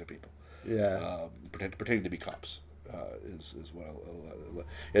horrible things to people. Yeah. Pretending to be cops is what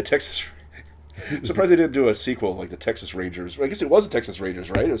I Texas. Surprised they didn't do a sequel like the Texas Rangers. I guess it was the Texas Rangers,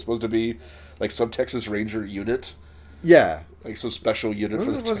 right? It was supposed to be like some Texas Ranger unit. Yeah. Like some special unit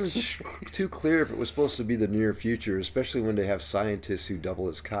for the Texas. It wasn't too clear if it was supposed to be the near future, especially when they have scientists who double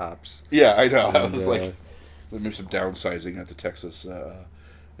as cops. Yeah, I know. I was like, maybe some downsizing at the Texas,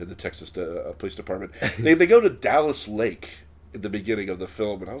 police department. They go to Dallas Lake at the beginning of the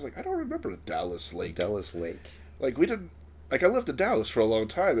film, and I was like, I don't remember Dallas Lake. Dallas Lake. Like we didn't. Like, I lived in Dallas for a long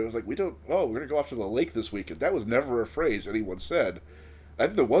time. It was like, we're going to go off to the lake this weekend. That was never a phrase anyone said. I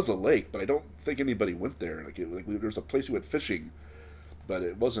think there was a lake, but I don't think anybody went there. There was a place we went fishing, but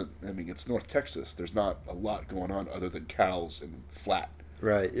it wasn't, it's North Texas. There's not a lot going on other than cows and flat.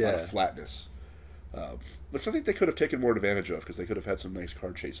 Right, yeah. A lot of flatness. Which I think they could have taken more advantage of, because they could have had some nice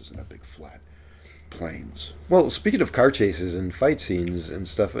car chases in that big flat plains. Well, speaking of car chases and fight scenes and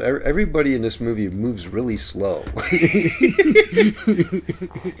stuff, everybody in this movie moves really slow.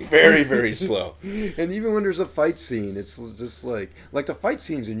 Very, very slow. And even when there's a fight scene, it's just like the fight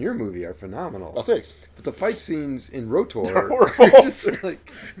scenes in your movie are phenomenal. Oh, thanks. But the fight scenes in R.O.T.O.R. are just like...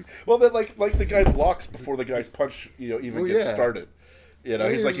 Well, then, like the guy blocks before the guy's punch, even gets started.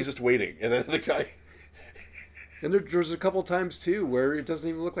 He's just waiting, and then the guy... And there's a couple times too where it doesn't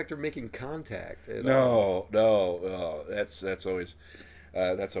even look like they're making contact. No, that's always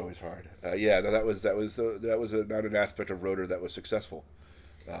hard. That was not an aspect of R.O.T.O.R. that was successful.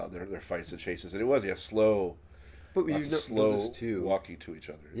 Their fights and chases, and it was slow, but slow too, walking to each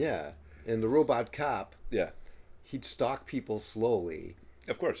other. Yeah, and the robot cop, he'd stalk people slowly.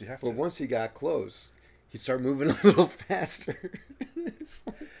 Of course, you have to. But once he got close, he'd start moving a little faster.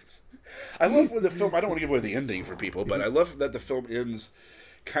 I love when the film, I don't want to give away the ending for people, but I love that the film ends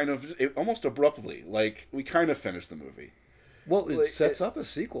kind of almost abruptly. Like, we kind of finished the movie. Well, it sets up a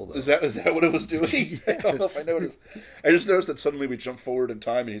sequel, though. Is that what it was doing? Yes. I don't know if I noticed. I just noticed that suddenly we jump forward in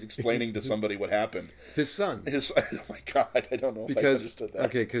time and he's explaining to somebody what happened. His son. Oh my God, I don't know if I understood that.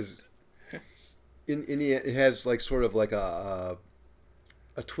 Okay, because in the end, it has like sort of like a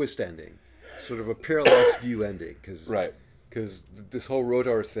twist ending. Sort of a parallax view ending. Right. Because this whole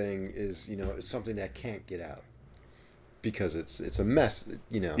R.O.T.O.R. thing is, it's something that can't get out. Because it's a mess,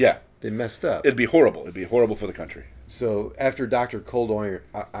 Yeah. They messed up. It'd be horrible. It'd be horrible for the country. So after Dr. Cold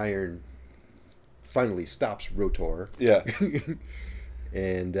Iron finally stops R.O.T.O.R. Yeah.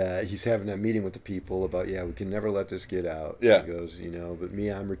 And he's having that meeting with the people about, we can never let this get out. Yeah. He goes, but me,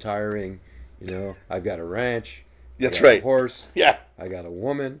 I'm retiring. You know, I've got a ranch. That's I got right. A horse. Yeah. I got a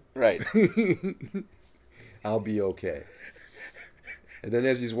woman. Right. I'll be okay. And then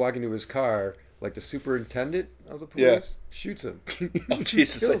as he's walking to his car, like the superintendent of the police shoots him. Oh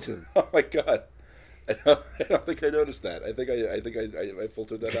Jesus! Kills him. Oh my God! I don't think I noticed that. I think I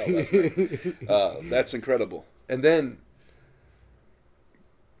filtered that out last night. That's incredible. And then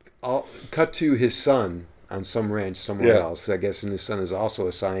I'll cut to his son on some ranch somewhere else. I guess, and his son is also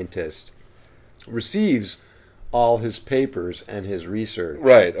a scientist. Receives all his papers and his research.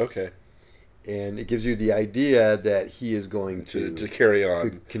 Right. Okay. And it gives you the idea that he is going to carry on,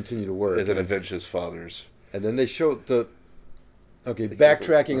 to continue to work, and then avenge his fathers. And then they show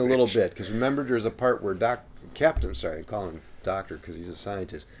backtracking a little bit, because remember there's a part where Captain, sorry, I call him Doctor because he's a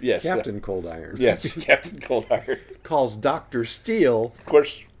scientist. Yes, Captain Cold Iron. Yes, Captain Cold Iron calls Dr. Steele. Of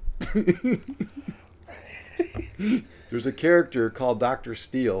course. There's a character called Dr.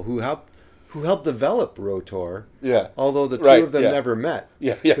 Steele who helped develop R.O.T.O.R. Yeah. Although the two of them never met.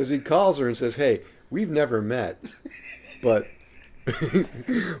 Yeah. Because he calls her and says, "Hey, we've never met, but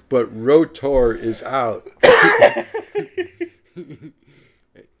R.O.T.O.R. is out.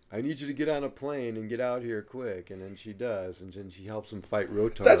 I need you to get on a plane and get out here quick." And then she does, and then she helps him fight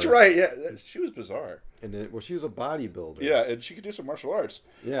R.O.T.O.R. That's right. Yeah, she was bizarre. And then, she was a bodybuilder. Yeah, and she could do some martial arts.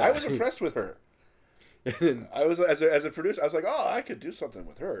 Yeah, I was impressed with her. I was as a producer. I was like, "Oh, I could do something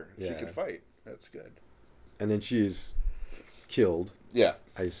with her. Yeah. She could fight. That's good." And then she's killed. Yeah,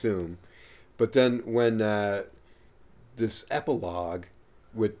 I assume. But then when this epilogue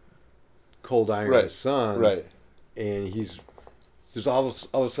with Cold Iron's son, right, and there's all of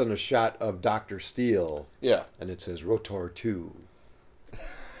a sudden a shot of Dr. Steele. Yeah, and it says R.O.T.O.R. 2.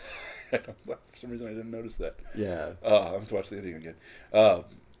 For some reason, I didn't notice that. Yeah. I have to watch the ending again.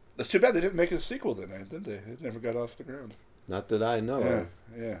 That's too bad they didn't make a sequel then, did they? It never got off the ground. Not that I know of.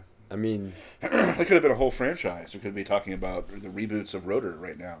 Yeah. I mean... That could have been a whole franchise. We could be talking about the reboots of R.O.T.O.R.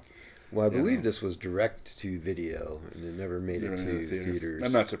 right now. Well, I believe this was direct to video, and it never made it to theaters.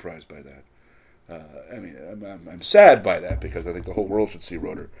 I'm not surprised by that. I mean, I'm sad by that because I think the whole world should see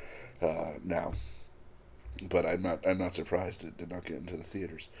R.O.T.O.R. Now. But I'm not surprised it did not get into the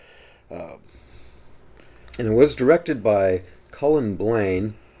theaters. And it was directed by Cullen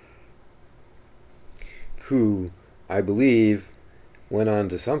Blaine, who I believe went on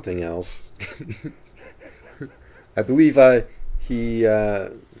to something else. I believe he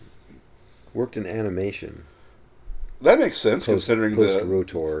worked in animation. That makes sense considering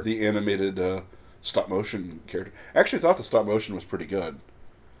R.O.T.O.R. the animated stop motion character. I actually thought the stop motion was pretty good.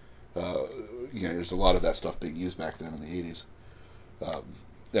 There's a lot of that stuff being used back then in the 80s.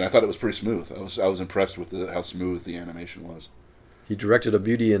 And I thought it was pretty smooth. I was impressed with how smooth the animation was. He directed a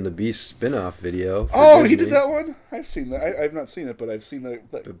Beauty and the Beast spin-off video. Oh, Disney. He did that one? I've seen that. I've not seen it, but I've seen the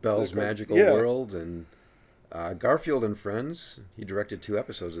Belle's Magical World and Garfield and Friends. He directed 2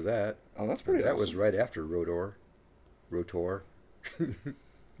 episodes of that. Oh, that's pretty awesome. That was right after R.O.T.O.R.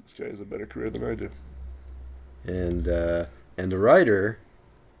 This guy has a better career than I do. And the writer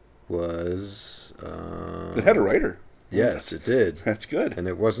was... it had a writer. Yes, it did. That's good. And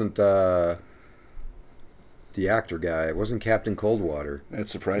it wasn't the actor guy. It wasn't Captain Coldwater.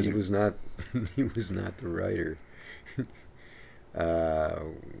 That's surprising. He was not. He was not the writer. I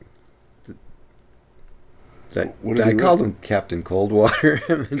called him Captain Coldwater.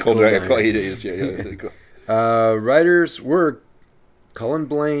 Writers were Cullen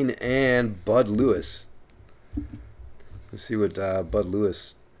Blaine and Bud Lewis. Let's see what Bud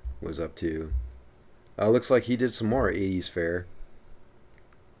Lewis was up to. Looks like he did some more 80s fare.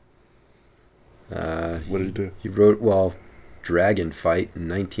 What did he do? He wrote, Dragon Fight in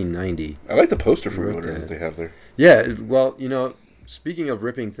 1990. I like the poster for R.O.T.O.R. that they have there. Yeah, well, speaking of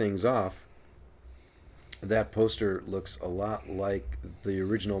ripping things off, that poster looks a lot like the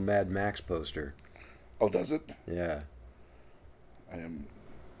original Mad Max poster. Oh, does it? Yeah. I am...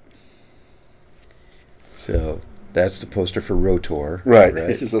 So, that's the poster for R.O.T.O.R. Right.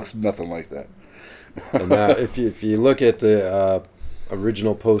 It looks nothing like that. And now, if you look at the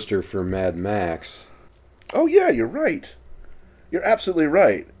original poster for Mad Max... Oh, yeah, you're right. You're absolutely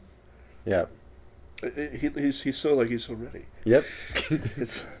right. Yeah. He's so ready. Yep.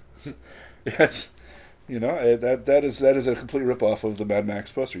 Yes. That is a complete ripoff of the Mad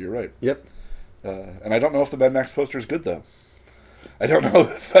Max poster. You're right. Yep. And I don't know if the Mad Max poster is good though. I don't know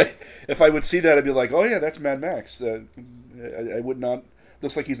if I would see that I'd be like, oh yeah, that's Mad Max. I would not.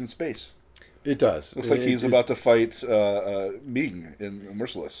 Looks like he's in space. It does. Looks like he's about to fight Ming in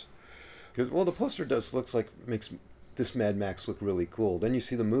Merciless. Because the poster makes this Mad Max look really cool. Then you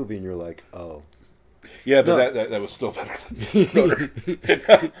see the movie and you're like, oh. Yeah, but that was still better than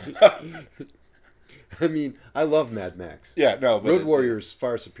R.O.T.O.R. I mean, I love Mad Max. Yeah, no, but Road Warrior's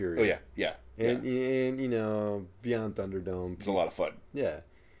far superior. Oh yeah. And you know, Beyond Thunderdome. It's a lot of fun. Yeah.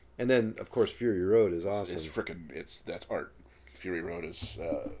 And then, of course, Fury Road is awesome. That's art. Fury Road is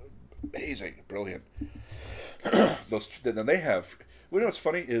amazing, brilliant. Then they have. Well, you know what's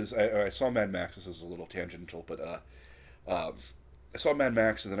funny is I saw Mad Max. This is a little tangential, but I saw Mad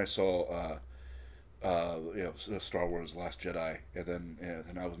Max, and then I saw Star Wars: Last Jedi, and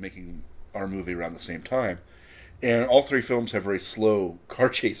then I was making our movie around the same time, and all three films have very slow car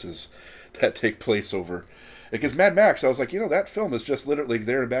chases that take place over. Because Mad Max, I was like, that film is just literally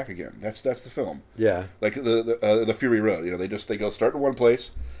there and back again. That's the film. Yeah. Like the Fury Road. They go start in one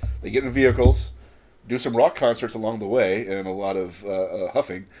place, they get in vehicles, do some rock concerts along the way, and a lot of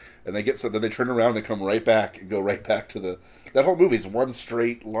huffing, and then they turn around and come right back and go right back to that whole movie is one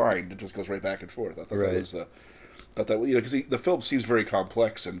straight line that just goes right back and forth. I thought that was because the film seems very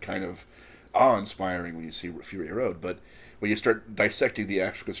complex and kind of awe-inspiring when you see Fury Road, but when you start dissecting the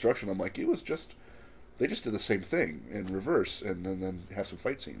actual construction, I'm like, they just did the same thing in reverse, and then have some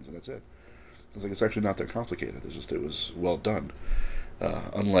fight scenes, and that's it. I was like, it's actually not that complicated. It was well done.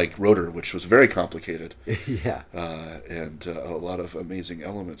 Unlike R.O.T.O.R, which was very complicated. Yeah. And a lot of amazing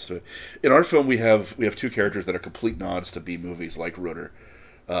elements to it. In our film, we have two characters that are complete nods to B movies like R.O.T.O.R.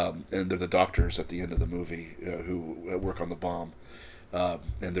 And they're the doctors at the end of the movie who work on the bomb.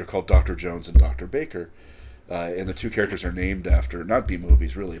 And they're called Dr. Jones and Dr. Baker. And the two characters are named after, not B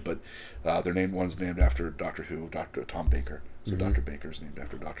movies really, but one's named after Doctor Who, Dr. Tom Baker. So Dr. Baker is named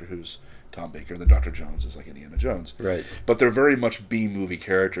after Doctor Who's Tom Baker, and then Dr. Jones is like Indiana Jones. Right. But they're very much B movie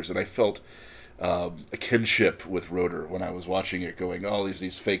characters, and I felt a kinship with R.O.T.O.R when I was watching it, going, oh,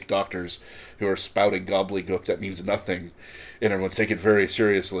 these fake doctors who are spouting gobbledygook that means nothing, and everyone's taking it very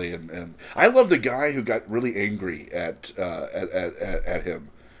seriously. And I love the guy who got really angry at him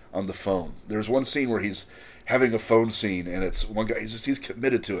on the phone. There's one scene where he's having a phone scene, and it's one guy. He's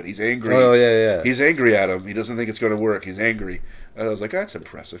committed to it. He's angry. Oh yeah. He's angry at him. He doesn't think it's going to work. He's angry. And I was like, that's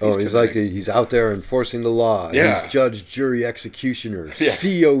impressive. He's out there enforcing the law. Yeah. He's judge, jury, executioner. Yeah.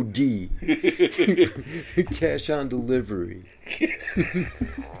 COD. Cash on delivery. It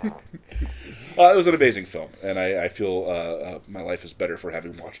was an amazing film, and I feel my life is better for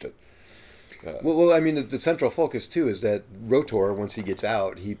having watched it. Well, I mean, the central focus, too, is that R.O.T.O.R, once he gets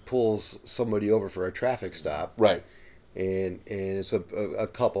out, he pulls somebody over for a traffic stop. Right. And it's a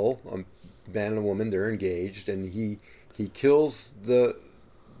couple, a man and a woman, they're engaged, and he kills the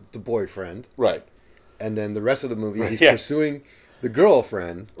boyfriend. Right. And then the rest of the movie, he's pursuing the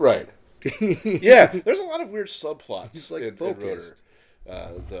girlfriend. Right. Yeah, there's a lot of weird subplots. He's like in focused.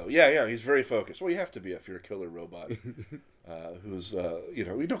 Though. Yeah, he's very focused. Well, you have to be if you're a killer robot. Who's we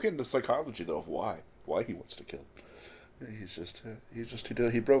don't get into psychology though of why he wants to kill.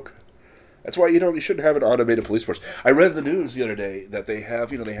 He broke. That's why you shouldn't have an automated police force. I read the news the other day that they have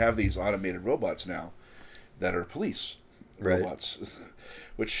these automated robots now that are police robots,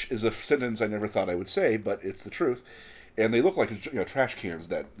 which is a sentence I never thought I would say, but it's the truth. And they look like trash cans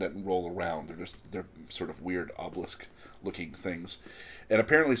that roll around. They're sort of weird obelisk looking things. And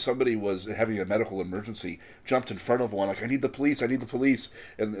apparently somebody was having a medical emergency, jumped in front of one, like, I need the police.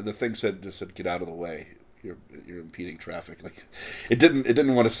 And the thing said, get out of the way. You're impeding traffic. Like, it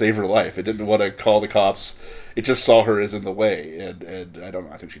didn't want to save her life. It didn't want to call the cops. It just saw her as in the way. And I don't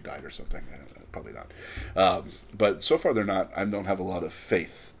know. I think she died or something. Probably not. But so far they're not. I don't have a lot of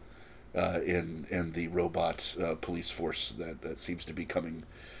faith in the robot police force that seems to be coming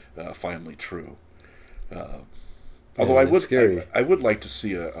finally true. Although I would like to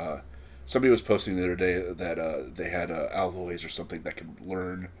see somebody was posting the other day that they had alloys or something that can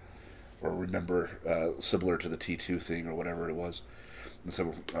learn or remember, similar to the T2 thing or whatever it was. And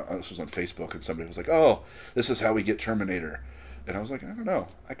so this was on Facebook, and somebody was like, "Oh, this is how we get Terminator," and I was like, "I don't know.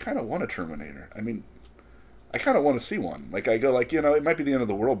 I kind of want a Terminator. I mean, I kind of want to see one. Like, I go, like, it might be the end of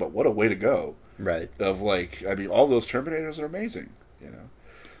the world, but what a way to go!" Right. Of like, I mean, all those Terminators are amazing.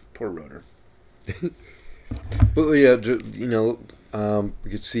 Poor R.O.T.O.R. But yeah, we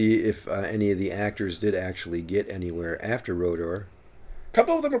could see if any of the actors did actually get anywhere after R.O.T.O.R. A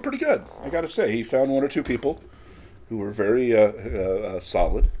couple of them are pretty good, I got to say. He found one or two people who were very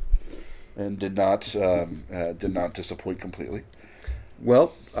solid and did not disappoint completely.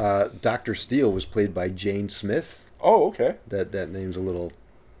 Well, Dr. Steele was played by Jane Smith. Oh, okay. That name's a little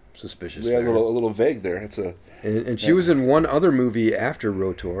suspicious. Yeah, a little vague there. And she was in one other movie after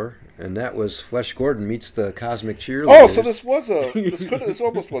R.O.T.O.R, and that was Flesh Gordon Meets the Cosmic Cheerleaders. Oh, so this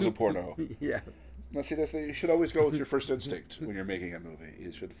almost was a porno. Yeah. Now, see, you should always go with your first instinct when you're making a movie.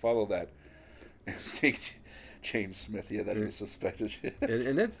 You should follow that And Snake Jane Smith, yeah, that is suspected shit.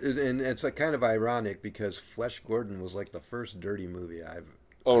 And it's like kind of ironic because Flesh Gordon was like the first dirty movie I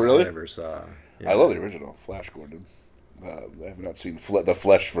really? ever saw. Yeah. I love the original Flash Gordon. I have not seen the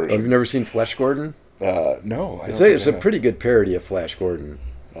Flesh version. Oh, you've never seen Flesh Gordon? No. It's a pretty good parody of Flash Gordon.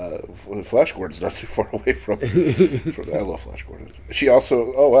 Flash Gordon's not too far away from I love Flash Gordon. She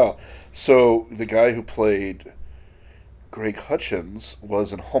also, oh wow, so the guy who played Greg Hutchins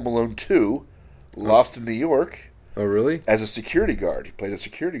was in Home Alone 2, Lost in New York. Oh really? As a security guard. He played a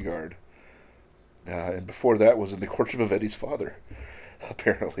security guard. And before that was in The Courtship of Eddie's Father,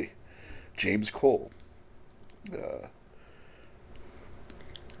 apparently. James Cole.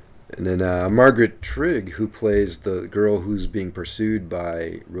 And then Margaret Trigg, who plays the girl who's being pursued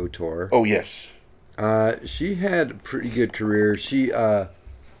by R.O.T.O.R. Oh, yes. She had a pretty good career. She,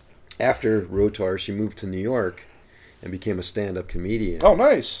 after R.O.T.O.R, she moved to New York and became a stand-up comedian. Oh,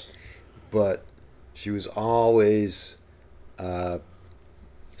 nice. But she was always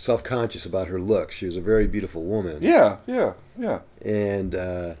self-conscious about her look. She was a very beautiful woman. Yeah. And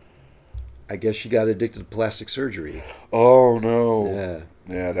I guess she got addicted to plastic surgery. Oh, no. Yeah.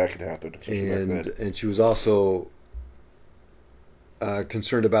 Yeah, that could happen. And she was also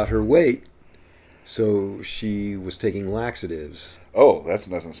concerned about her weight, so she was taking laxatives. Oh, that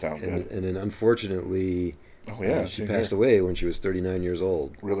doesn't sound good. And then unfortunately, she passed away when she was 39 years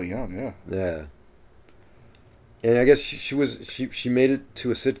old. Really young, yeah. Yeah. And I guess she made it to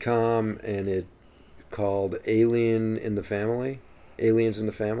a sitcom, and it called Aliens in the Family.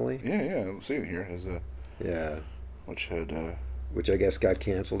 Yeah. I'm seeing it here as a which I guess got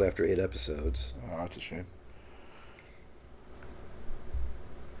canceled after 8 episodes. Oh, that's a shame.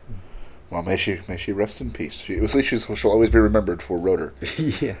 Well, may she rest in peace. At least she'll always be remembered for R.O.T.O.R.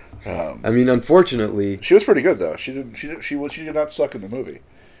 Yeah. I mean, unfortunately, she was pretty good though. She did not suck in the movie.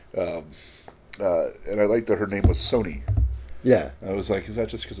 And I liked that her name was Sony. Yeah. I was like, is that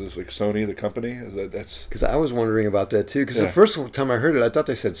just because it's like Sony, the company? That's? Because I was wondering about that too. Because the first time I heard it, I thought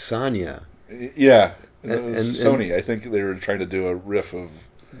they said Sonya. Yeah. And Sony. I think they were trying to do a riff of,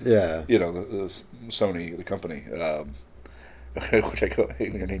 the Sony, the company, which I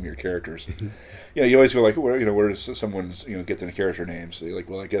hate when you name your characters. You always go like, where does someone's get the character names? So you're like,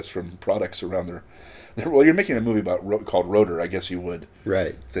 well, I guess from products around their well, you're making a movie called R.O.T.O.R. I guess you would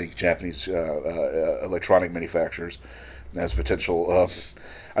think Japanese electronic manufacturers as potential.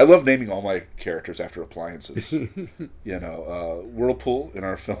 I love naming all my characters after appliances. Whirlpool in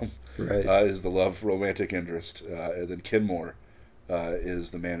our film is the love romantic interest, and then Kenmore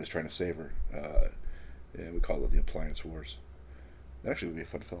is the man who's trying to save her. And we call it the Appliance Wars. That actually would be a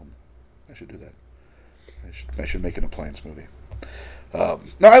fun film. I should do that. I should make an appliance movie. No,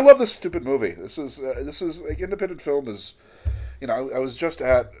 I love this stupid movie. This is like independent film is. I was just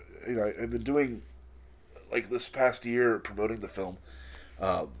at. I've been doing like this past year promoting the film.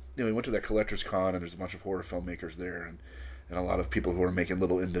 We went to that collector's con, and there's a bunch of horror filmmakers there, and a lot of people who are making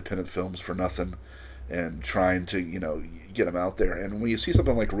little independent films for nothing, and trying to get them out there. And when you see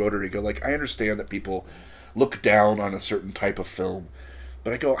something like R.O.T.O.R, you go like, I understand that people look down on a certain type of film,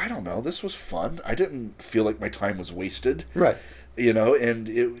 but I go, I don't know, this was fun. I didn't feel like my time was wasted. Right. And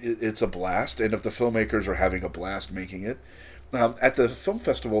it's a blast. And if the filmmakers are having a blast making it, at the film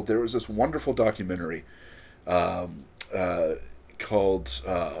festival there was this wonderful documentary called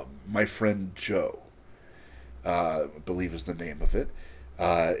My Friend Joe, I believe is the name of it.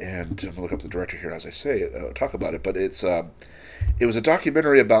 And I'm going to look up the director here as I say it, talk about it. But it was a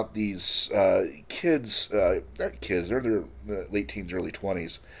documentary about these kids, they're in their late teens, early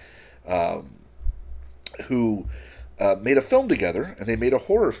 20s, who made a film together, and they made a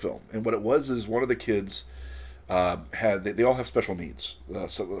horror film. And what it was is one of the kids they all have special needs.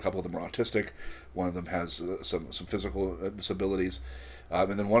 So a couple of them are autistic. One of them has some physical disabilities.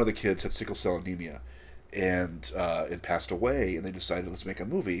 And then one of the kids had sickle cell anemia. And passed away, and they decided, let's make a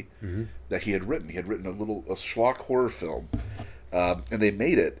movie that he had written. He had written a schlock horror film, and they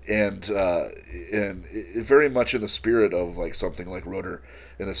made it, and it very much in the spirit of like something like R.O.T.O.R,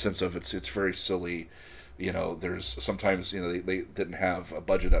 in the sense of it's very silly. There's sometimes they didn't have a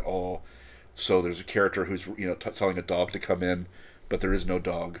budget at all, so there's a character who's telling a dog to come in, but there is no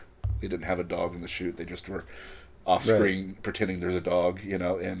dog. They didn't have a dog in the shoot. They just were off screen pretending there's a dog,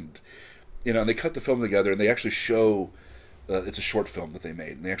 and they cut the film together, and they actually show it's a short film that they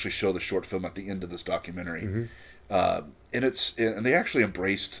made, and they actually show the short film at the end of this documentary. And they actually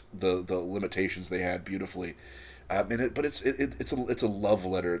embraced the limitations they had beautifully. But it's a love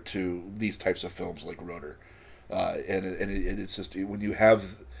letter to these types of films like R.O.T.O.R. It's just when you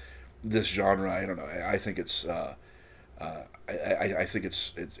have this genre, I don't know. I think it's I think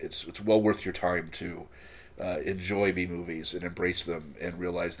it's well worth your time to enjoy B movies and embrace them and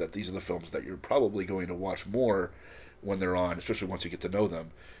realize that these are the films that you're probably going to watch more when they're on, especially once you get to know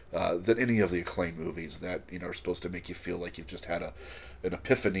them, than any of the acclaimed movies that are supposed to make you feel like you've just had an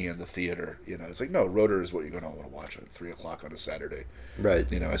epiphany in the theater. It's like, no, R.O.T.O.R is what you're going to want to watch at 3:00 on a Saturday,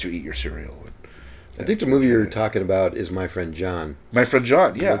 right? As you eat your cereal. I think the movie you're talking about is My Friend John. My Friend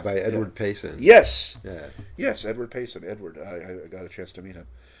John, yeah, by Edward Payson. Yes, yeah, yes, Edward Payson. Edward, I got a chance to meet him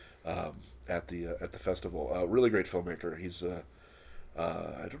at the festival. Really great filmmaker. He's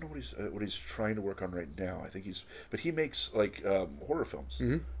I don't know what he's trying to work on right now. I think but he makes like horror films.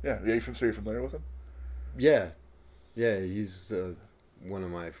 Mm-hmm. Yeah, are you familiar with him? Yeah, he's one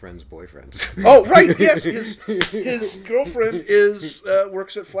of my friend's boyfriends. Oh, right, yes, his girlfriend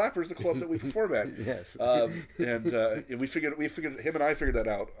works at Flappers, the club that we perform at. Yes, and we figured him and I figured that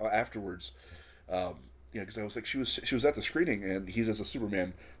out afterwards. Because I was like, she was at the screening, and he has a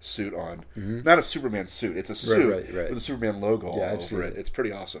Superman suit on. Mm-hmm. Not a Superman suit; it's a suit with a Superman logo all over it. It's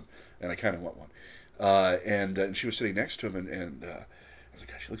pretty awesome, and I kind of want one. And she was sitting next to him, and I was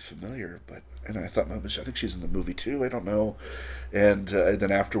like, God, she looks familiar, and I thought, I think she's in the movie too. I don't know. And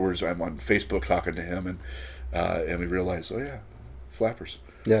then afterwards, I'm on Facebook talking to him, and we realized, oh yeah, Flappers.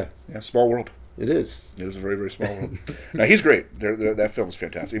 Yeah, small world. It is. It is a very, very small world. Now, he's great. That film is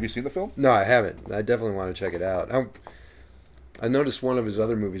fantastic. Have you seen the film? No, I haven't. I definitely want to check it out. I noticed one of his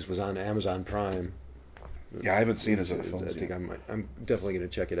other movies was on Amazon Prime. Yeah, I haven't seen his other films. I think I'm definitely going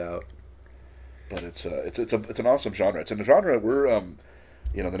to check it out. But it's an awesome genre. It's in a genre we're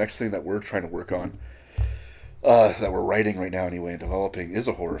the next thing that we're trying to work on, that we're writing right now anyway and developing, is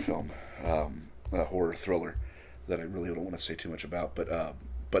a horror film, a horror thriller that I really don't want to say too much about,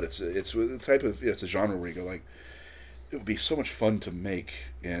 but it's a type of it's a genre where you go like, it would be so much fun to make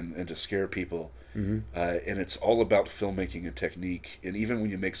and to scare people, mm-hmm. And it's all about filmmaking and technique. And even when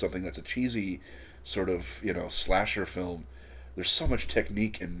you make something that's a cheesy sort of slasher film, there's so much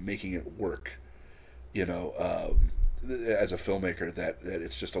technique in making it work, as a filmmaker that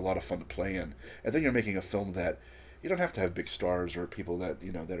it's just a lot of fun to play in. And then you're making a film that you don't have to have big stars or people that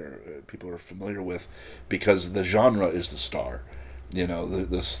people are familiar with, because the genre is the star.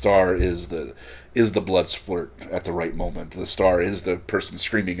 The star is the blood splurt at the right moment. The star is the person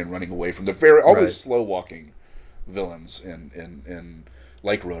screaming and running away from the always slow walking villains in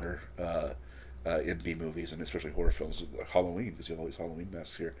like R.O.T.O.R in B movies, and especially horror films. Halloween, because you have all these Halloween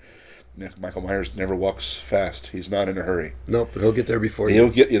masks here. Michael Myers never walks fast. He's not in a hurry. Nope, but he'll get there before you. He'll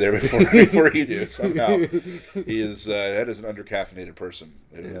get you there before you do. Somehow, he is. That is an under-caffeinated person.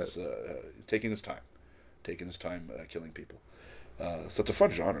 He's taking his time, killing people. So it's a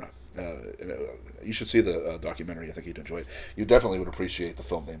fun genre. You should see the documentary. I think you'd enjoy it. You definitely would appreciate the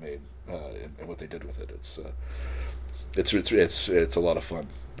film they made and what they did with it. It's a lot of fun,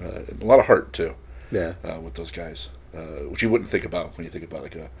 and a lot of heart too. Yeah. With those guys, which you wouldn't think about when you think about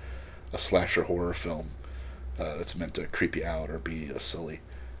like a slasher horror film that's meant to creep you out or be silly.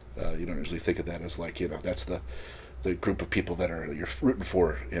 You don't usually think of that as like that's the group of people that you're rooting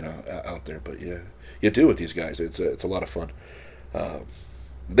for out there, but you do with these guys. It's a lot of fun.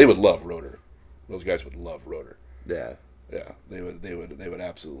 They would love R.O.T.O.R. Those guys would love R.O.T.O.R. Yeah, they would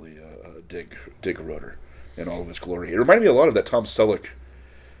absolutely dig R.O.T.O.R. in all of its glory. It reminded me a lot of that Tom Selleck.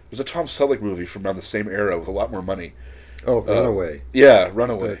 There's a Tom Selleck movie from around the same era with a lot more money. Oh, Runaway. Yeah,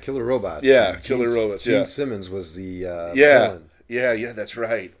 Runaway. The Killer Robots. Yeah, Killer Robots. Gene Simmons was the villain. villain. Yeah, that's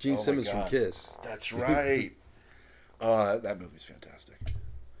right. Gene Simmons from Kiss. That's right. That movie's fantastic.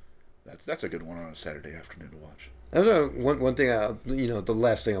 That's a good one on a Saturday afternoon to watch. One thing, the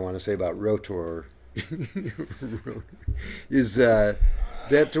last thing I want to say about R.O.T.O.R is that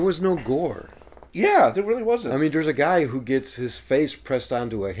there was no gore. Yeah, there really wasn't. I mean, there's a guy who gets his face pressed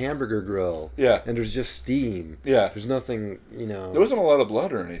onto a hamburger grill. Yeah. And there's just steam. Yeah. There's nothing, There wasn't a lot of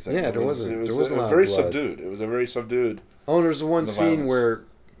blood or anything. Yeah, there wasn't. It was a lot of blood. very subdued. It was a very subdued. Oh, and there's one scene violence. where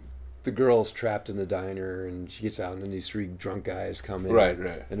the girl's trapped in the diner and she gets out and these three drunk guys come in. Right.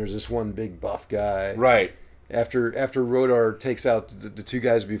 And there's this one big buff guy. Right. After R.O.T.O.R takes out the two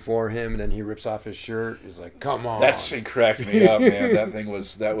guys before him, and then he rips off his shirt. He's like, "Come on!" That scene cracked me up, man.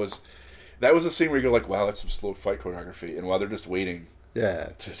 That was a scene where you go like, "Wow, that's some slow fight choreography." And while they're just waiting,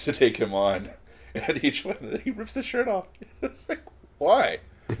 to take him on, and he rips the shirt off. It's like, why?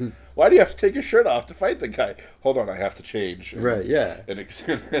 Why do you have to take your shirt off to fight the guy? Hold on, I have to change. Right? Yeah. And you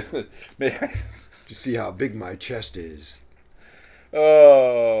see how big my chest is.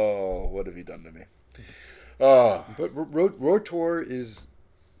 Oh, what have you done to me? But R.O.T.O.R is,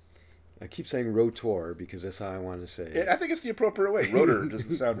 I keep saying R.O.T.O.R because that's how I want to say it. I think it's the appropriate way. Rotor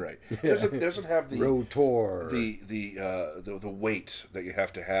doesn't sound right. It doesn't have the R.O.T.O.R. the weight that you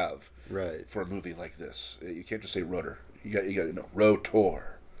have to have right for a movie like this. You can't just say rotor. You got to know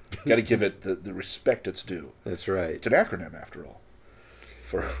R.O.T.O.R. Got to give it the respect it's due. That's right. It's an acronym after all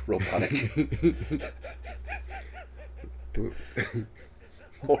for robotic.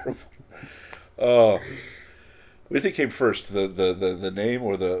 Horrible. Oh. What do you think came first, the name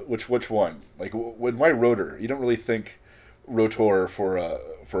or which one? Like when why rotor? You don't really think R.O.T.O.R for a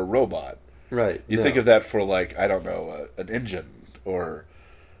robot, right? You think of that for like I don't know an engine or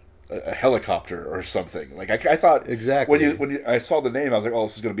a helicopter or something. Like I thought exactly when I saw the name, I was like, oh,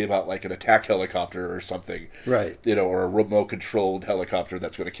 this is going to be about like an attack helicopter or something, right? Or a remote controlled helicopter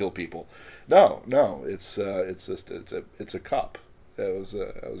that's going to kill people. No, it's a cop. That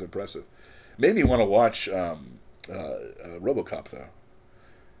was impressive. Made me want to watch. RoboCop though,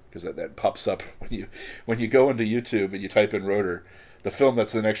 because that pops up when you go into YouTube and you type in Rotor. The film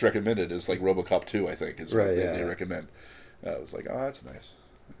that's the next recommended is like RoboCop 2, I think, is what they recommend. I was like, oh, that's nice.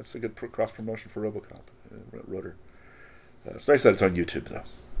 That's a good cross promotion for RoboCop, Rotor. It's nice that it's on YouTube though.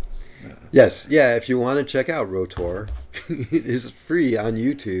 Yes, yeah. If you want to check out R.O.T.O.R, it is free on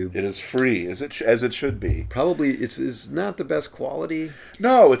YouTube. It is free, as it should be. Probably it's not the best quality.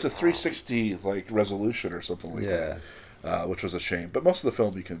 No, it's a 360 like resolution or something like that, which was a shame. But most of the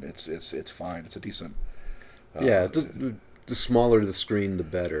film it's fine. It's a decent. The smaller the screen, the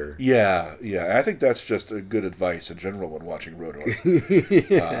better. Yeah. I think that's just a good advice in general when watching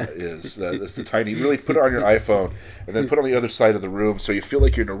R.O.T.O.R. Is the tiny. Really put it on your iPhone and then put it on the other side of the room so you feel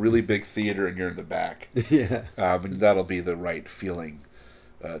like you're in a really big theater and you're in the back. Yeah. And that'll be the right feeling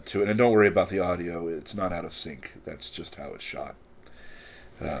to it. And don't worry about the audio. It's not out of sync. That's just how it's shot.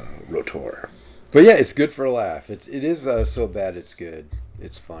 R.O.T.O.R. But yeah, it's good for a laugh. It is so bad it's good.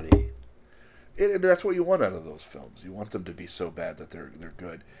 It's funny. And that's what you want out of those films. You want them to be so bad that they're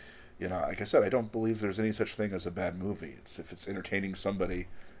good. You know, like I said, I don't believe there's any such thing as a bad movie. If it's entertaining somebody,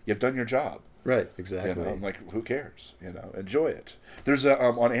 you've done your job. Right, exactly. You know, I'm like, who cares? You know, enjoy it. There's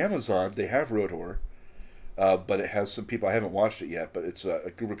on Amazon they have R.O.T.O.R, but it has some people. I haven't watched it yet, but it's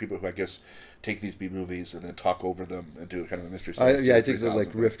a group of people who I guess take these B movies and then talk over them and do kind of a mystery. I think they're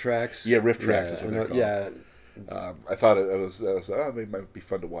like riff tracks. Yeah, riff tracks is what they're called. Yeah. I thought it was it might be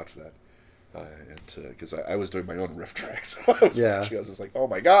fun to watch that. Because I was doing my own riff tracks. So I was watching, I was just like, oh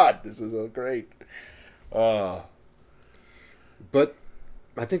my god, this is so great. But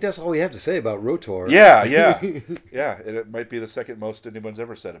I think that's all we have to say about R.O.T.O.R. Yeah. And it might be the second most anyone's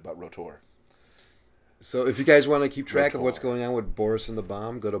ever said about R.O.T.O.R. So if you guys want to keep track of what's going on with Boris and the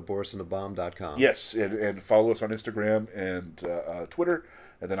Bomb, go to borisandthebomb.com. Yes, and follow us on Instagram and Twitter.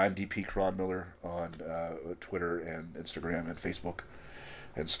 And then I'm DP Kronmiller on Twitter and Instagram and Facebook.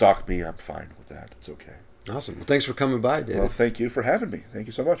 And stalk me, I'm fine with that. It's okay. Awesome. Well, thanks for coming by, David. Well, thank you for having me. Thank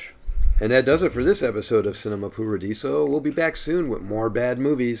you so much. And that does it for this episode of Cinema Poo-Radiso. We'll be back soon with more bad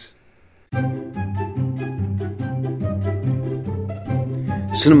movies.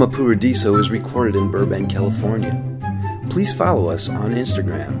 Cinema Poo-Radiso is recorded in Burbank, California. Please follow us on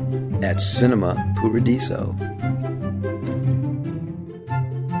Instagram at Cinema Poo-Radiso.